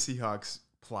way the Seahawks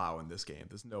plow in this game.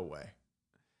 There's no way.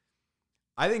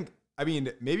 I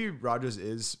mean, maybe Rodgers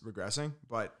is regressing,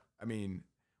 but I mean,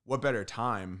 what better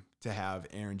time to have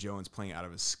Aaron Jones playing out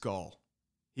of his skull?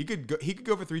 He could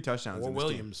go for 3 touchdowns. Or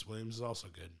Williams. Williams is also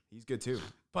good. He's good too.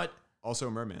 But also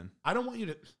Merman. I don't want you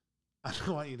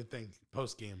to think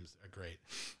post games are great.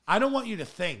 I don't want you to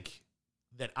think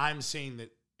that I'm saying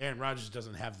that Aaron Rodgers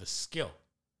doesn't have the skill.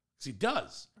 Because he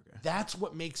does. Okay. That's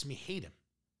what makes me hate him.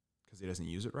 Because he doesn't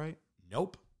use it right?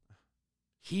 Nope.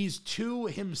 He's too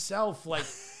himself.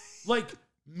 Like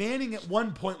Manning at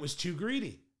one point was too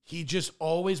greedy. He just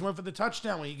always went for the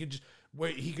touchdown when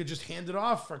he could just hand it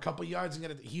off for a couple yards and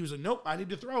get it. He was like, nope, I need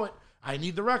to throw it. I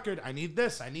need the record. I need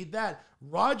this. I need that.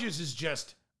 Rodgers is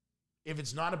just, if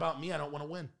it's not about me, I don't want to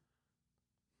win.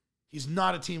 He's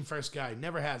not a team first guy.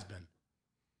 Never has been.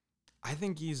 I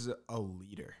think he's a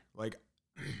leader. Like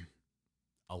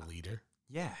a leader?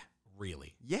 Yeah.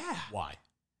 Really? Yeah. Why?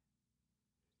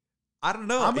 I don't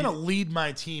know. I'm going to lead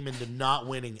my team into not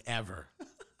winning ever.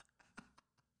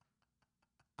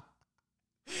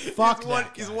 Fuck that guy.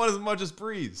 He's won as much as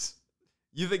Breeze.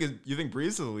 You think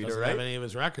Breeze is the leader, Doesn't right? have any of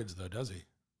his records, though, does he?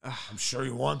 I'm sure he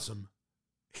wants them.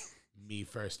 Me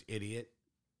first, idiot.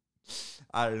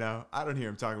 I don't know. I don't hear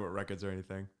him talking about records or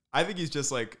anything. I think he's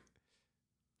just like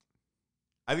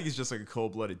a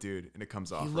cold-blooded dude, and it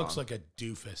comes off. He looks like a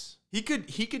doofus. He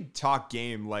could talk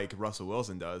game like Russell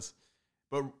Wilson does,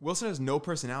 but Wilson has no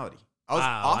personality.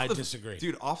 I disagree,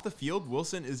 dude. Off the field,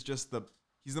 Wilson is just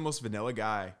he's the most vanilla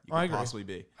guy you could possibly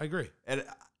be. I agree, and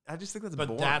I just think that's but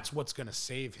boring. That's what's going to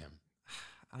save him.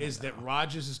 Is that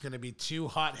Rodgers is going to be too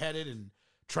hot-headed and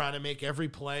trying to make every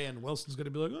play, and Wilson's going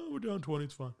to be like, "Oh, we're down 20,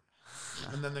 it's fine,"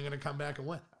 and then they're going to come back and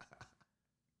win.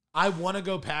 I want to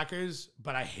go Packers,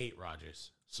 but I hate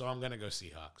Rodgers, so I'm going to go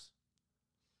Seahawks.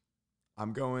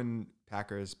 I'm going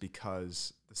Packers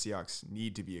because the Seahawks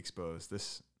need to be exposed.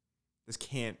 This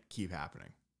can't keep happening.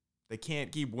 They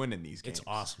can't keep winning these games. It's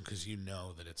awesome because you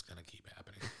know that it's going to keep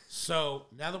happening. So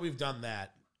now that we've done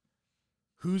that,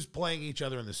 who's playing each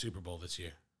other in the Super Bowl this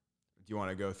year? Do you want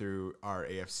to go through our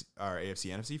AFC,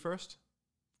 NFC first?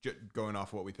 Going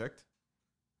off what we picked.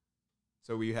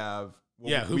 So we have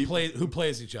who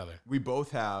plays each other? We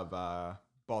both have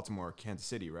Baltimore, Kansas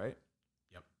City, right?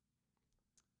 Yep.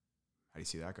 How do you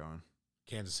see that going?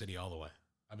 Kansas City all the way.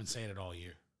 I've been saying it all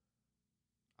year.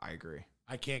 I agree.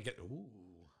 I can't get. Ooh.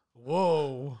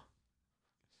 Whoa.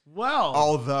 Well.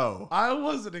 Although I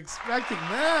wasn't expecting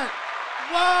that.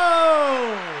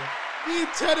 Whoa. Me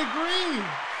and Ted agree.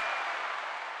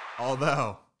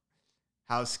 Although,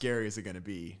 how scary is it going to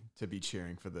be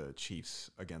cheering for the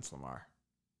Chiefs against Lamar?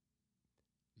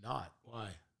 Not. Why?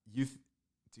 Dude,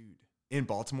 in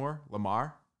Baltimore,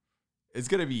 Lamar is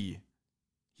going to be.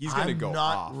 He's going to go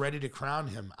off. I'm not ready to crown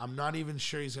him. I'm not even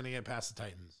sure he's going to get past the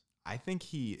Titans. I think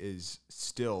he is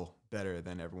still better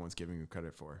than everyone's giving him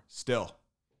credit for. Still.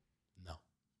 No.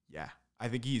 Yeah. I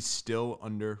think he's still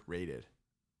underrated.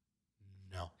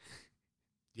 No.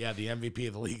 Yeah, the MVP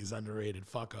of the league is underrated.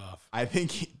 Fuck off. I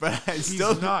think he's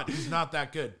not. He's not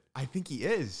that good. I think he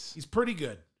is. He's pretty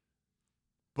good.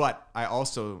 But I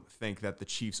also think that the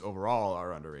Chiefs overall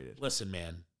are underrated. Listen,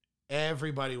 man.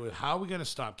 Everybody how are we going to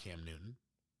stop Cam Newton?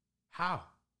 How?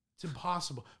 It's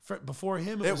impossible. Before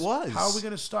him, it was. How are we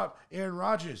going to stop Aaron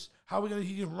Rodgers? How are we going to?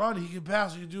 He can run, he can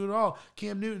pass, he can do it all.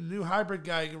 Cam Newton, new hybrid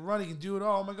guy, he can run, he can do it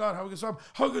all. Oh my God, how are we going to stop him?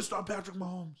 How are we going to stop Patrick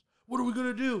Mahomes? What are we going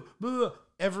to do? Blah, blah.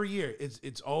 Every year,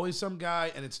 it's always some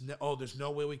guy, and there's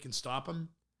no way we can stop him.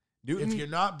 Newton, if you're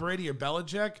not Brady or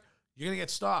Belichick, you're going to get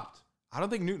stopped. I don't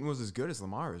think Newton was as good as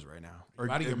Lamar is right now. Or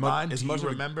out of your mind,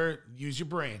 remember, use your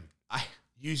brain.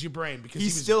 Use your brain because he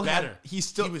was better. He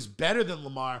was better than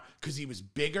Lamar because he was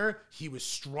bigger, he was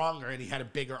stronger, and he had a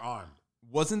bigger arm.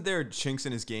 Wasn't there chinks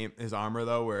in his armor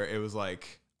though, where it was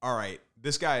like, all right,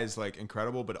 this guy is like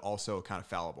incredible, but also kind of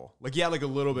fallible. Like he had like a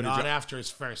little bit not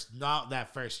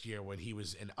that first year when he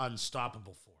was an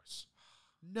unstoppable force.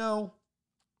 No.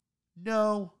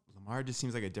 Lamar just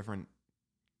seems like a different.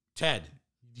 Ted,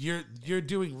 you're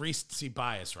doing recency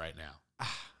bias right now.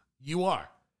 You are.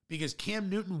 Because Cam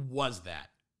Newton was that.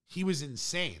 He was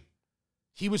insane.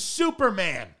 He was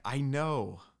Superman. I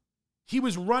know. He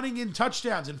was running in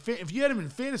touchdowns. And if you had him in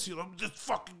fantasy, like, this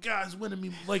fucking guy's winning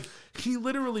me. Like, he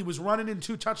literally was running in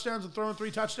 2 touchdowns and throwing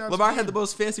 3 touchdowns. Lamar had the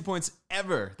most fantasy points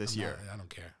ever this year. I don't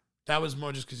care. That was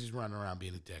more just because he's running around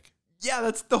being a dick. Yeah,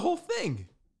 that's the whole thing.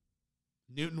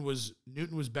 Newton was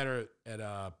better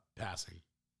at passing.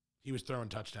 He was throwing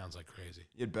touchdowns like crazy.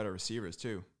 He had better receivers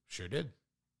too. Sure did.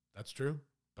 That's true.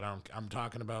 But I'm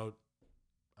talking about,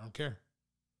 I don't care.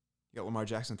 You got Lamar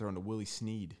Jackson throwing to Willie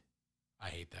Snead. I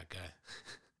hate that guy.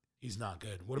 He's not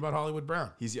good. What about Hollywood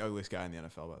Brown? He's the ugliest guy in the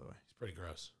NFL, by the way. He's pretty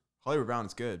gross. Hollywood Brown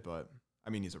is good, but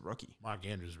I mean, he's a rookie. Mark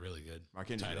Andrews is really good.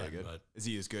 Mark Andrews is really good. But is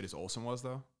he as good as Olsen was,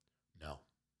 though?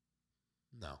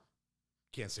 no.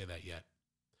 Can't say that yet.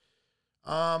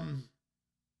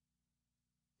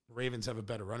 Ravens have a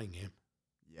better running game.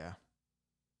 Yeah.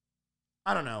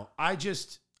 I don't know.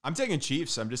 I'm taking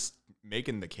Chiefs. I'm just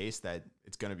making the case that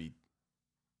it's going to be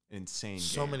an insane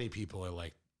So game. many people are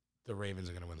like, the Ravens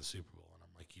are going to win the Super Bowl. And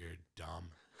I'm like, you're dumb.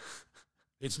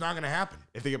 It's not going to happen.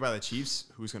 If they get by the Chiefs,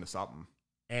 who's going to stop them?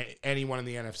 Anyone in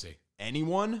the NFC.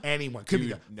 Anyone? Anyone. Could be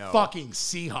Dude, the no. fucking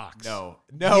Seahawks. No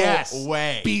Yes.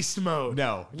 way. Beast mode.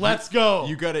 No. Let's go.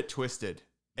 You got it twisted.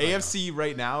 I know. AFC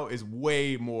right now is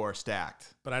way more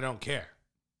stacked. But I don't care.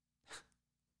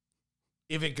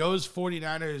 If it goes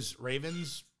 49ers,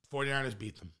 Ravens, 49ers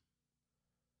beat them.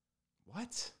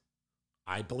 What?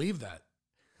 I believe that.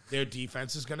 Their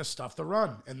defense is going to stuff the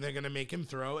run, and they're going to make him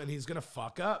throw, and he's going to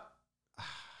fuck up.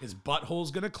 His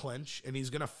butthole's going to clench, and he's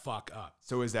going to fuck up.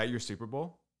 So is that your Super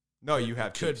Bowl? No, you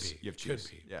have Could Chiefs. be. You have Chiefs.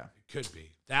 Could be. Yeah. Could be.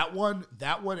 That one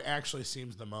actually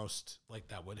seems the most like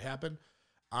that would happen.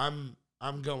 I'm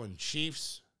going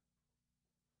Chiefs.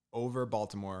 Over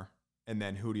Baltimore. And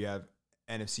then who do you have?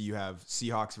 NFC, you have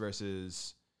Seahawks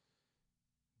versus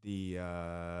the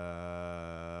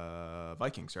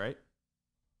Vikings, right?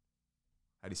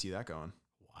 How do you see that going?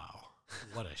 Wow.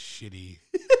 What a shitty.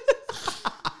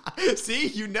 See,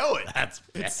 you know it. That's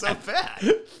bad. It's so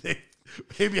bad.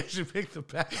 Maybe I should pick the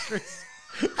Packers.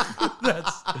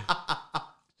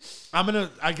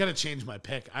 I gotta change my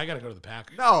pick. I gotta go to the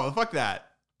Packers. No, fuck that.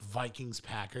 Vikings,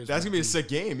 Packers. That's gonna be a sick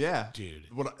game, yeah, dude.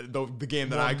 The game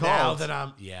that Well, I now called. that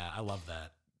I love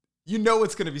that. You know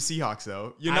it's gonna be Seahawks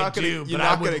though. You're not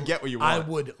gonna get what you want. I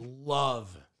would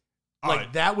love,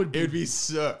 Alright, that would be. It would be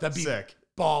so that'd be sick.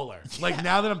 baller. Like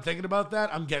now that I'm thinking about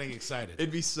that, I'm getting excited.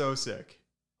 It'd be so sick.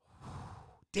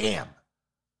 Damn.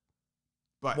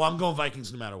 But Well, I'm going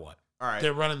Vikings no matter what. all right,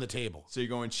 They're running the table. so you're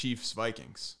going Chiefs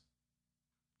Vikings,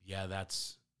 Yeah,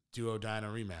 that's duo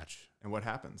dino rematch. and what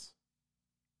happens?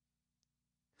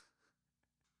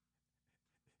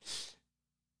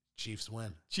 Chiefs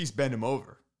win. Chiefs bend them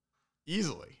over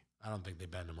easily. I don't think they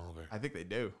bend them over. I think they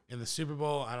do. In the Super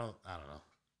Bowl, I don't know.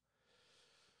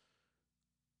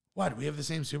 What? Do we have the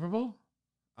same Super Bowl?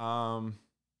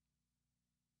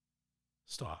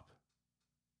 Stop.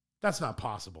 That's not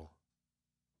possible.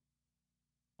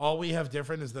 All we have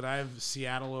different is that I have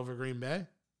Seattle over Green Bay,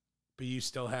 but you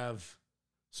still have.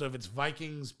 So if it's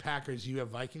Vikings, Packers, you have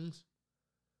Vikings.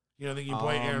 You don't think your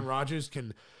boy Aaron Rodgers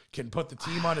can put the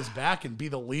team on his back and be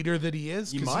the leader that he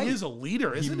is? He Because might. he is a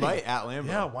leader, isn't he? He might at Lambeau.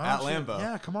 Yeah, why at don't you- Lambeau.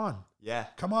 Yeah, come on. Yeah.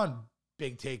 Come on,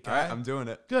 big take All guy. right, I'm doing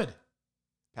it. Good.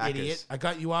 Packers. Idiot. I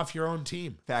got you off your own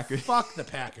team. Packers. Fuck the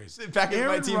Packers. Packers are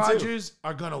my Aaron team, too. Rodgers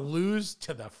are going to lose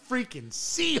to the freaking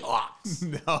Seahawks.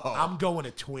 No. I'm going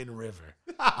to Twin River.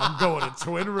 I'm going to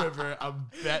Twin River. I'm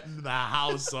betting the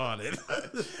house on it.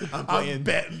 I'm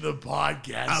betting the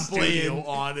podcast studio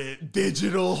on it.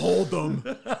 Digital Hold'em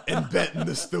and bet in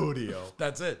the studio.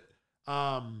 That's it.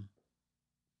 Yeah,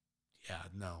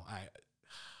 no.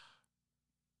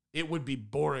 It would be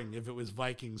boring if it was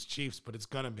Vikings Chiefs, but it's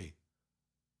going to be.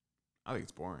 I think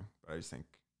it's boring, but I just think,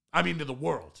 I mean, to the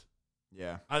world.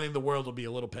 yeah. I think the world will be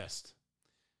a little pissed.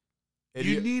 It'd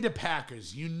You be- need a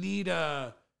Packers. You need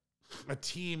a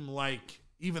team like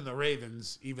even the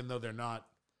Ravens, even though they're not.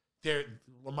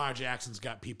 Lamar Jackson's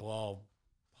got people all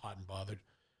hot and bothered.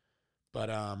 But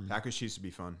Packers Chiefs would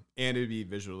be fun, and it'd be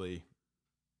visually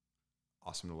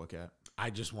awesome to look at.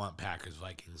 I just want Packers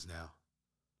Vikings now,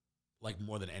 like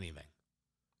more than anything.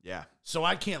 Yeah. So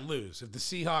I can't lose. If the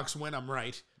Seahawks win, I'm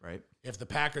right. Right. If the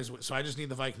Packers win, so I just need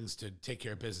the Vikings to take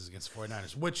care of business against the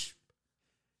 49ers, which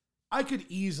I could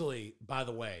easily, by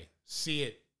the way, see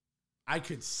it. I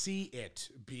could see it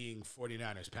being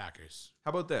 49ers Packers. How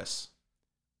about this?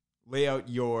 Lay out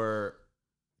your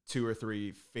 2 or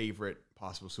 3 favorite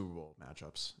possible Super Bowl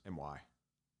matchups and why.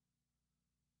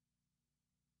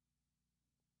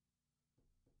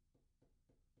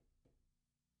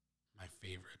 My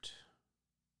favorite.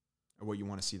 Or what you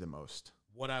want to see the most.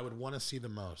 What I would want to see the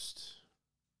most.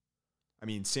 I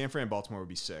mean, San Fran Baltimore would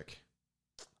be sick.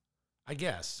 I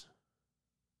guess.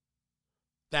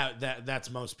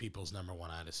 That's most people's number one,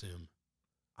 I'd assume.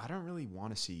 I don't really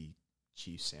want to see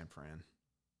Chiefs San Fran.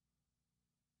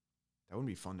 That wouldn't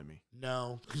be fun to me.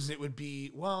 No, because it would be,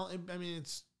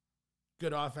 it's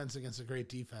good offense against a great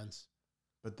defense.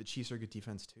 But the Chiefs are good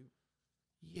defense too.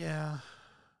 Yeah.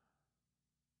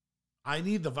 I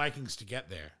need the Vikings to get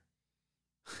there.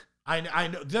 I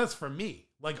know that's for me.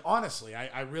 Like, honestly,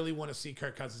 I really want to see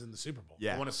Kirk Cousins in the Super Bowl.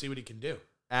 Yeah. I want to see what he can do.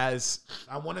 I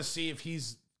want to see if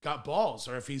he's got balls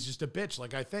or if he's just a bitch,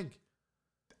 like I think.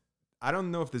 I don't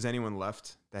know if there's anyone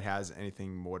left that has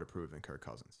anything more to prove than Kirk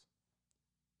Cousins.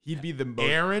 He'd be the most.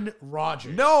 Aaron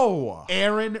Rodgers. No!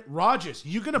 Aaron Rodgers.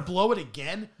 You going to blow it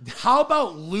again? How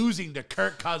about losing to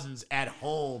Kirk Cousins at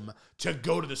home to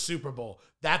go to the Super Bowl?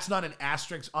 That's not an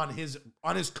asterisk on his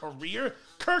career.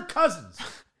 Kirk Cousins,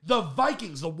 the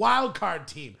Vikings, the wild card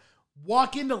team,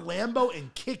 walk into Lambeau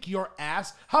and kick your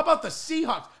ass. How about the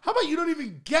Seahawks? How about you don't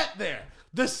even get there?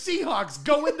 The Seahawks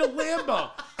go into Lambeau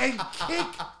and kick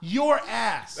your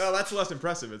ass. No, that's less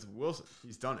impressive. It's Wilson.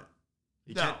 He's done it.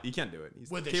 He can't do it. He's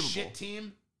with capable.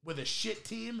 a shit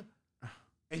team,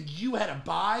 and you had a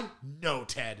bye? No,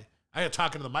 Ted. I got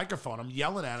talking to the microphone. I'm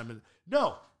yelling at him. And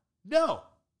no.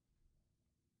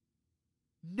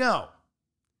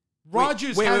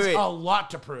 Rodgers has a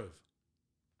lot to prove.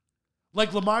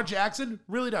 Like Lamar Jackson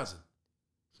really doesn't,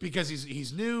 because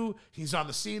he's new. He's on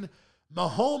the scene.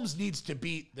 Mahomes needs to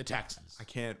beat the Texans. I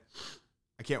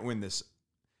can't win this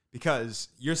because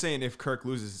you're saying if Kirk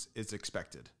loses, it's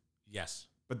expected. Yes.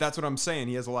 But that's what I'm saying.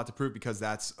 He has a lot to prove because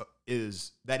that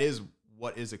is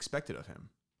what is expected of him.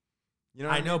 You know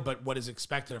what I know, but what is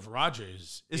expected of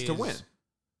Rodgers is to win.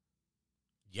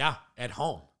 Yeah, at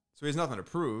home. So he has nothing to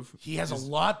prove. He has a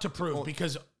lot to prove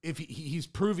because if he's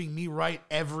proving me right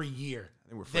every year. I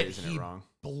think we're phrasing it wrong.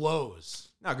 Blows.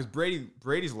 No, because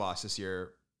Brady's loss this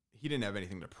year, he didn't have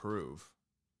anything to prove.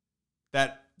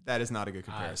 That is not a good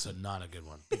comparison. So not a good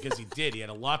one because he did. He had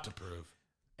a lot to prove,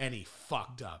 and he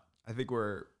fucked up. I think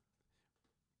we're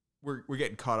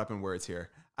getting caught up in words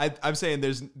here. I'm saying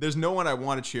there's no one I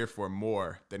want to cheer for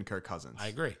more than Kirk Cousins. I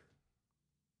agree.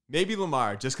 Maybe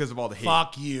Lamar, just because of all the hate.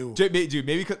 Fuck you. Dude,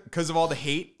 maybe because of all the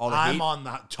hate. I'm on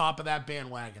the top of that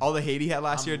bandwagon. All the hate he had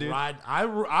last year, dude.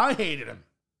 I hated him.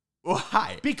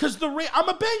 Why? Because I'm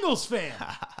a Bengals fan.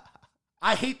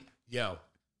 I hate... Yo.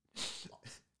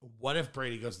 What if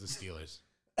Brady goes to the Steelers?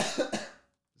 There's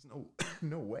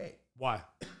no way. Why?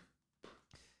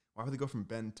 Why would they go from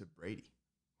Ben to Brady?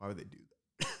 Why would they do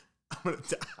that? I'm going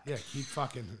to die. Yeah, keep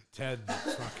fucking Ted.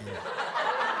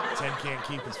 Ted can't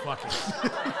keep his fucking...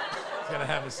 He's got to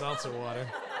have his seltzer water.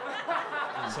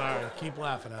 Sorry, keep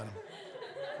laughing at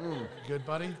him. Good,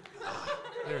 buddy?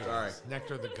 There he is.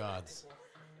 Nectar of the gods.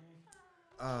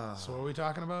 So what are we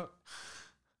talking about?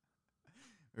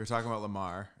 We were talking about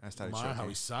Lamar. I started Lamar, choking. how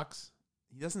he sucks?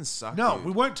 He doesn't suck, No, dude.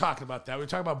 we weren't talking about that. We were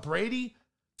talking about Brady.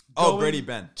 Brady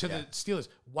Ben. To the Steelers.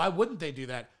 Why wouldn't they do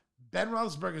that? Ben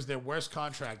Roethlisberger is their worst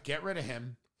contract. Get rid of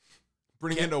him.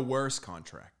 Bring in a worse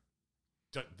contract.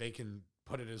 They can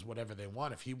put it as whatever they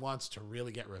want if he wants to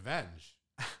really get revenge.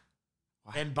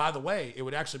 And by the way, it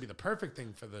would actually be the perfect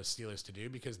thing for the Steelers to do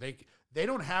because they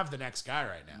don't have the next guy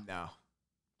right now. No.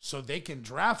 So they can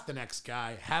draft the next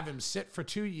guy, have him sit for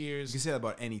 2 years. You can say that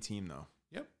about any team, though.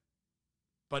 Yep.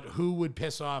 But who would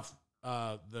piss off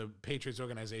the Patriots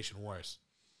organization worse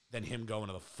than him going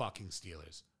to the fucking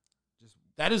Steelers?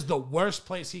 That is the worst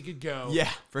place he could go.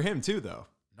 Yeah, for him too, though.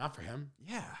 Not for him.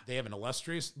 Yeah. They have an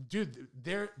illustrious dude.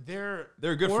 They're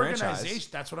a good franchise.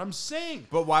 That's what I'm saying.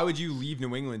 But why would you leave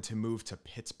New England to move to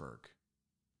Pittsburgh?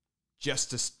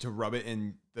 Just to rub it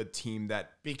in the team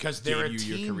that because they're gave a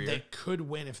you your team career? that could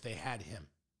win if they had him.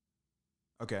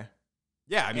 Okay.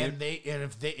 Yeah, I mean,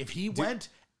 if he went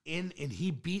in and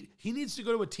he needs to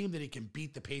go to a team that he can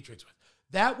beat the Patriots with.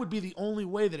 That would be the only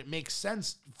way that it makes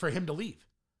sense for him to leave.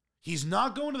 He's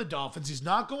not going to the Dolphins. He's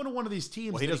not going to one of these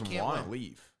teams. Well, he doesn't can't want to win.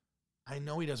 leave. I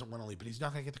know he doesn't want to leave, but he's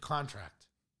not going to get the contract.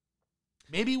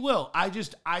 Maybe he will.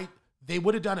 They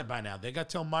would have done it by now. They got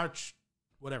till March,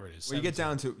 whatever it is. Well, you get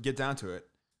down to it.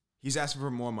 He's asking for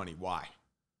more money. Why?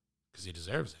 Because he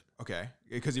deserves it. Okay,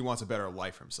 because he wants a better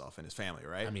life for himself and his family,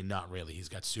 right? I mean, not really. He's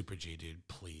got Super G, dude.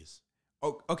 Please.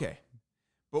 Oh, okay.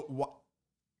 But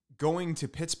going to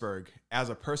Pittsburgh as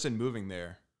a person moving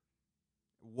there,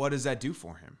 what does that do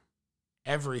for him?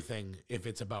 Everything if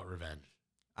it's about revenge.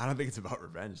 I don't think it's about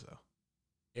revenge, though.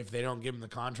 If they don't give him the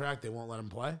contract, they won't let him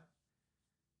play?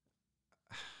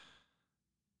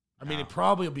 I mean, it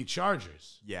probably will be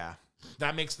Chargers. Yeah.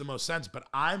 That makes the most sense. But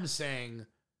I'm saying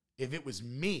if it was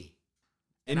me,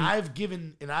 and I've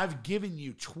given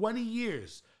you 20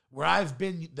 years where I've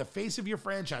been the face of your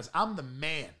franchise. I'm the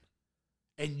man.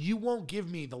 And you won't give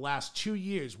me the last 2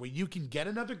 years where you can get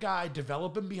another guy,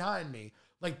 develop him behind me.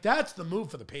 Like, that's the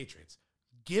move for the Patriots.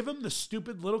 Give him the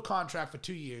stupid little contract for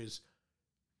 2 years.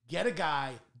 Get a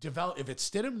guy, develop. If it's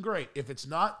Stidham, great. If it's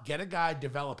not, get a guy,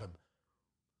 develop him.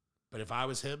 But if I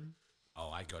was him,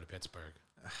 I'd go to Pittsburgh.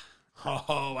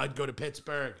 I'd go to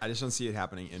Pittsburgh. I just don't see it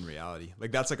happening in reality.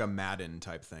 Like, that's like a Madden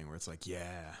type thing where it's like,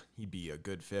 yeah, he'd be a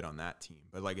good fit on that team.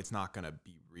 But, like, it's not going to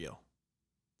be real.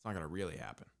 It's not going to really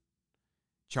happen.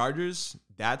 Chargers,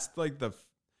 that's like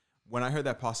when I heard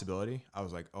that possibility, I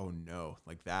was like, oh, no.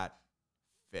 Like, that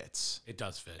fits. It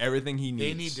does fit. Everything he needs.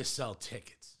 They need to sell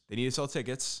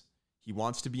tickets. He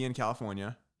wants to be in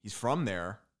California. He's from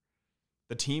there.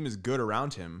 The team is good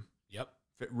around him. Yep.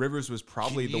 Rivers was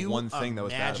probably the one thing that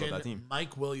was bad about that team.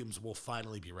 Mike Williams will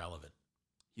finally be relevant.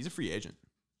 He's a free agent.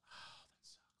 That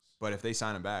sucks. But if they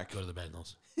sign him back, go to the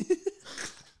Bengals.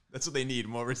 That's what they need,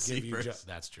 more receivers.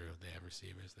 That's true. They have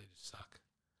receivers. They just suck.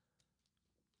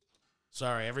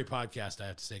 Sorry, every podcast I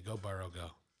have to say, go Burrow,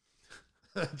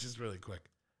 go. Just really quick.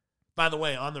 By the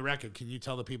way, on the record, can you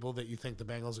tell the people that you think the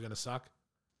Bengals are going to suck?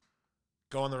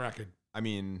 Go on the record. I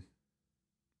mean,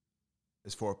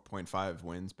 is 4.5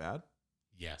 wins bad?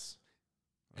 Yes.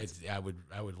 I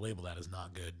would label that as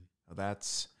not good. Well,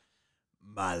 that's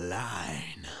my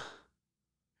line.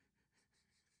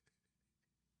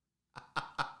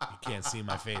 You can't see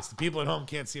my face. The people at home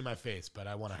can't see my face, but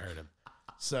I want to hurt him.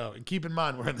 So, and keep in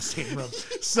mind, we're in the same room.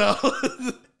 So,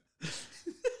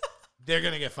 they're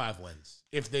going to get 5 wins.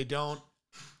 If they don't,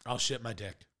 I'll shit my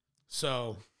dick.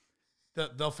 So,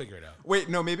 they'll figure it out. Wait,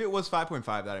 no, maybe it was 5.5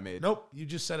 that I made. Nope, you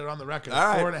just said it on the record. All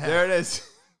right, 4.5. there it is.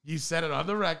 You said it on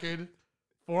the record.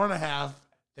 4.5.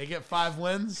 They get 5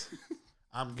 wins.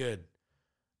 I'm good.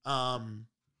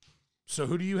 So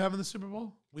who do you have in the Super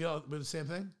Bowl? We the same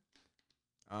thing?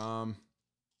 I'll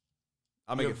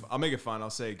make it fun. I'll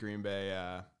say Green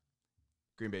Bay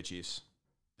Chiefs.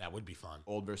 That would be fun.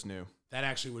 Old versus new. That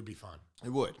actually would be fun. It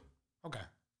would. Okay.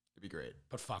 It'd be great.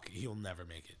 But fuck, he'll never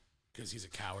make it because he's a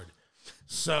coward.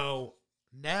 So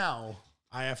now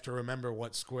I have to remember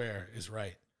what square is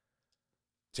right.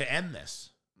 To end this,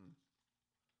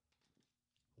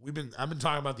 I've been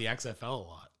talking about the XFL a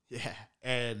lot. Yeah.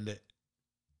 And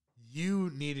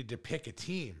you needed to pick a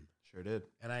team. Sure did.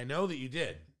 And I know that you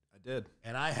did. I did.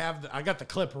 And I got the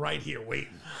clip right here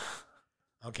waiting.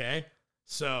 Okay?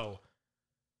 So,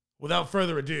 without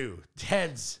further ado,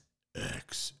 Ted's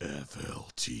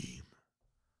XFL team.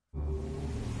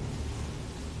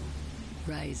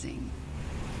 Rising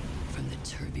from the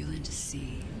turbulent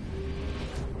sea,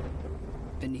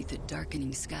 beneath the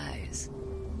darkening skies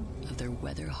of their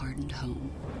weather-hardened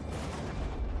home.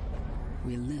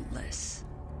 Relentless,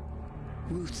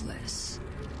 ruthless,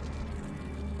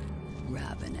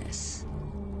 ravenous.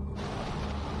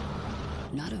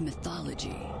 Not of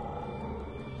mythology,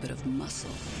 but of muscle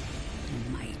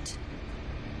and might.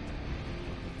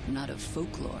 Not of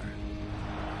folklore,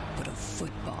 but of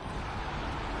football.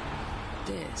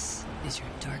 This is your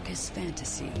darkest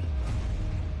fantasy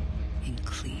in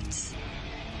cleats.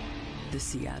 The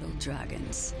Seattle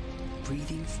Dragons,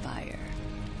 Breathing Fire,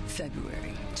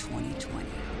 February 2020.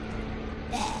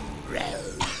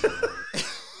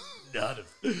 Not a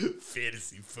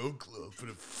fantasy folklore, but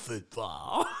a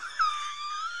football.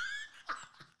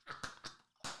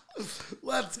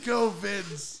 Let's go,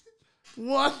 Vince.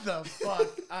 What the fuck?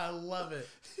 I love it.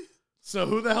 So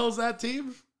who the hell's that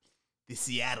team? The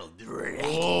Seattle Dragons.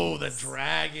 Oh, the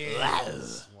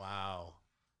Dragons. Wow.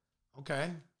 Okay.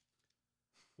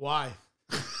 Why?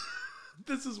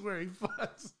 This is where he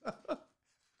fucks.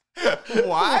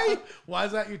 Why? Why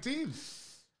is that your team?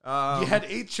 You You had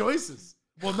 8 choices.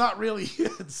 Well, not really. You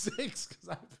had 6 because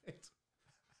I picked.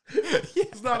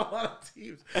 It's not a lot of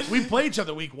teams. We play each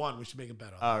other week 1. We should make a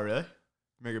bet on. Oh, really?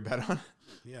 Make a bet on?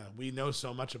 Yeah, we know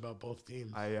so much about both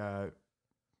teams.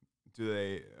 Do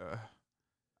they?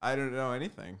 I don't know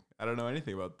anything. I don't know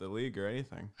anything about the league or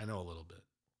anything. I know a little bit.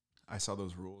 I saw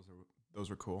those rules. Those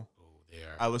were cool. Oh, they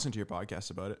are. I listened to your podcast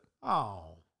about it.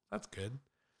 Oh, that's good.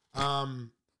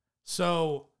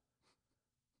 So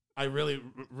I really,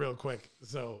 real quick.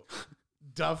 So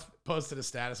Duff posted a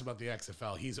status about the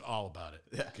XFL. He's all about it.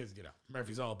 Yeah. Because,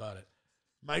 Murphy's all about it.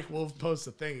 Mike Wolf posts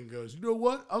a thing and goes, you know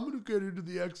what? I'm going to get into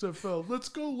the XFL. Let's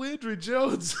go Landry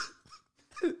Jones.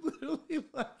 Literally,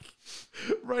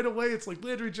 right away, it's like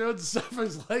Landry Jones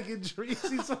suffers leg injuries.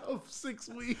 He's out 6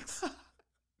 weeks.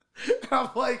 And I'm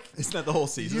like, Isn't that the whole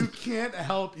season? you can't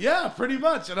help. Yeah, pretty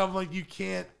much. And I'm like, you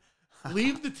can't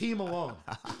leave the team alone.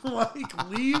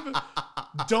 Leave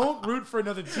Don't root for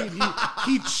another team.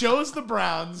 He chose the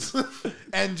Browns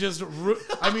and just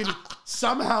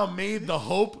somehow made the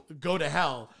hope go to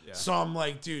hell. Yeah. So I'm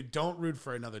like, dude, don't root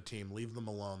for another team. Leave them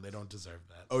alone. They don't deserve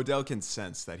that. Odell can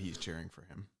sense that he's cheering for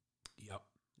him. Yep.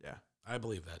 Yeah. I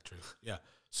believe that too. Yeah.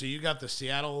 So you got the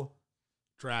Seattle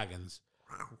Dragons.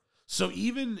 So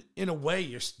even in a way,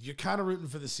 you're kind of rooting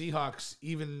for the Seahawks,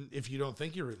 even if you don't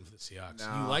think you're rooting for the Seahawks.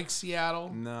 No. You like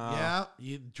Seattle? No.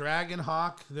 Yeah. Dragon,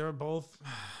 Hawk, they're both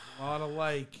a lot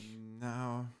alike.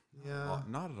 No. Yeah. Well,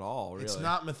 not at all, really. It's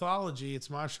not mythology. It's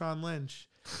Marshawn Lynch.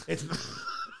 It's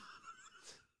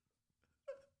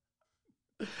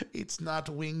it's not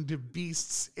winged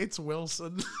beasts. It's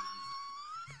Wilson.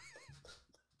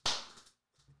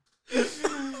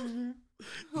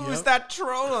 Who's that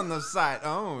troll on the side?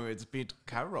 Oh, it's Pete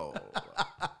Carroll.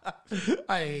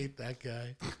 I hate that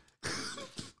guy.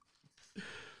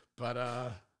 But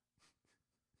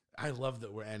I love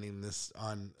that we're ending this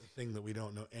on a thing that we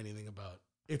don't know anything about.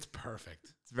 It's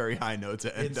perfect. It's a very high note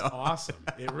to end on. It's awesome.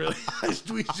 It really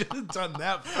we should have done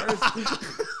that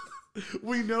first.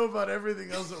 We know about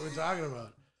everything else that we're talking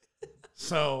about.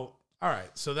 So, all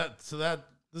right. So this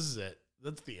is it.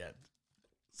 That's the end.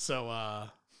 So,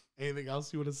 anything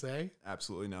else you want to say?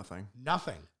 Absolutely nothing.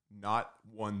 Nothing. Not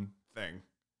one thing.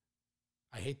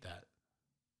 I hate that.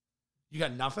 You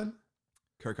got nothing?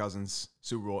 Kirk Cousins,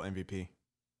 Super Bowl MVP. You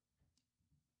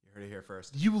heard it here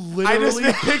first. You literally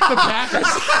picked the Packers.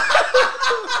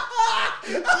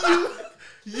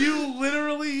 you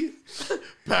literally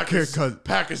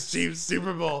Packers team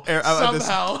Super Bowl.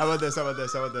 Somehow. How about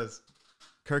this?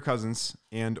 Kirk Cousins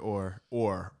or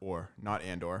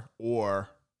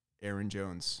Aaron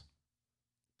Jones.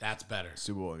 That's better.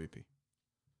 Super Bowl MVP.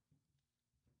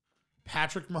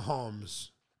 Patrick Mahomes,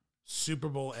 Super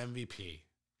Bowl MVP.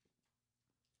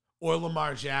 Or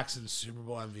Lamar Jackson, Super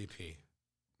Bowl MVP.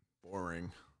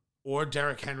 Boring. Or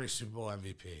Derrick Henry, Super Bowl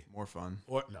MVP. More fun.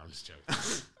 Or no, I'm just joking.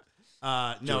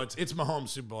 No, it's Mahomes,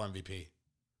 Super Bowl MVP.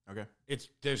 Okay.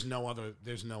 There's no other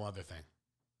thing.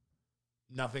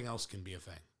 Nothing else can be a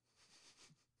thing.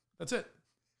 That's it.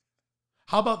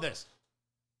 How about this?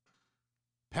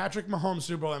 Patrick Mahomes,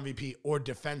 Super Bowl MVP, or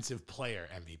Defensive Player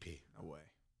MVP. No way.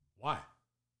 Why?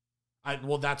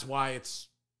 Well, that's why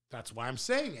I'm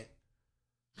saying it.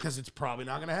 Because it's probably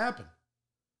not going to happen.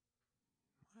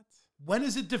 What? When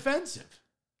is it defensive?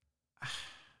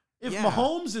 If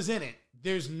Mahomes is in it,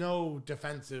 there's no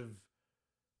defensive.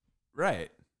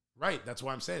 Right. Right. That's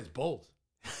why I'm saying it's bold.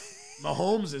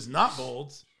 Mahomes is not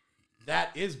bold.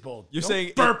 That is bold. You're Don't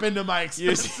saying burp into my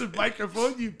expensive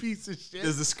microphone, you piece of shit.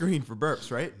 There's a screen for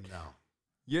burps, right? No.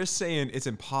 You're saying it's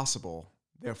impossible,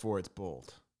 therefore it's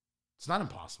bold. It's not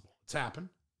impossible. It's happened.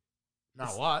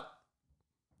 Not a lot.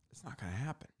 It's not going to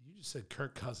happen. You just said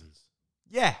Kirk Cousins.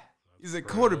 Yeah. He's a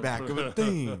quarterback of a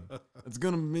team that's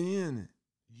going to be in it.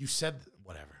 You said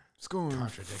whatever. Scoring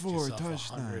 4 touchdowns.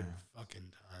 100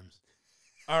 fucking times.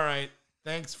 All right.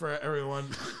 Thanks for everyone.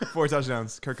 4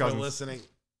 touchdowns. Kirk Cousins. For listening.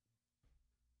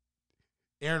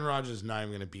 Aaron Rodgers is not even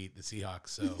going to beat the Seahawks,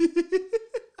 so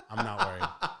I'm not worried.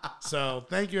 So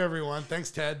thank you, everyone.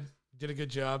 Thanks, Ted. You did a good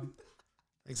job.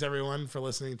 Thanks, everyone, for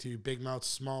listening to Big Mouth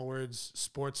Small Words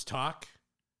Sports Talk.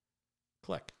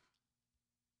 Click.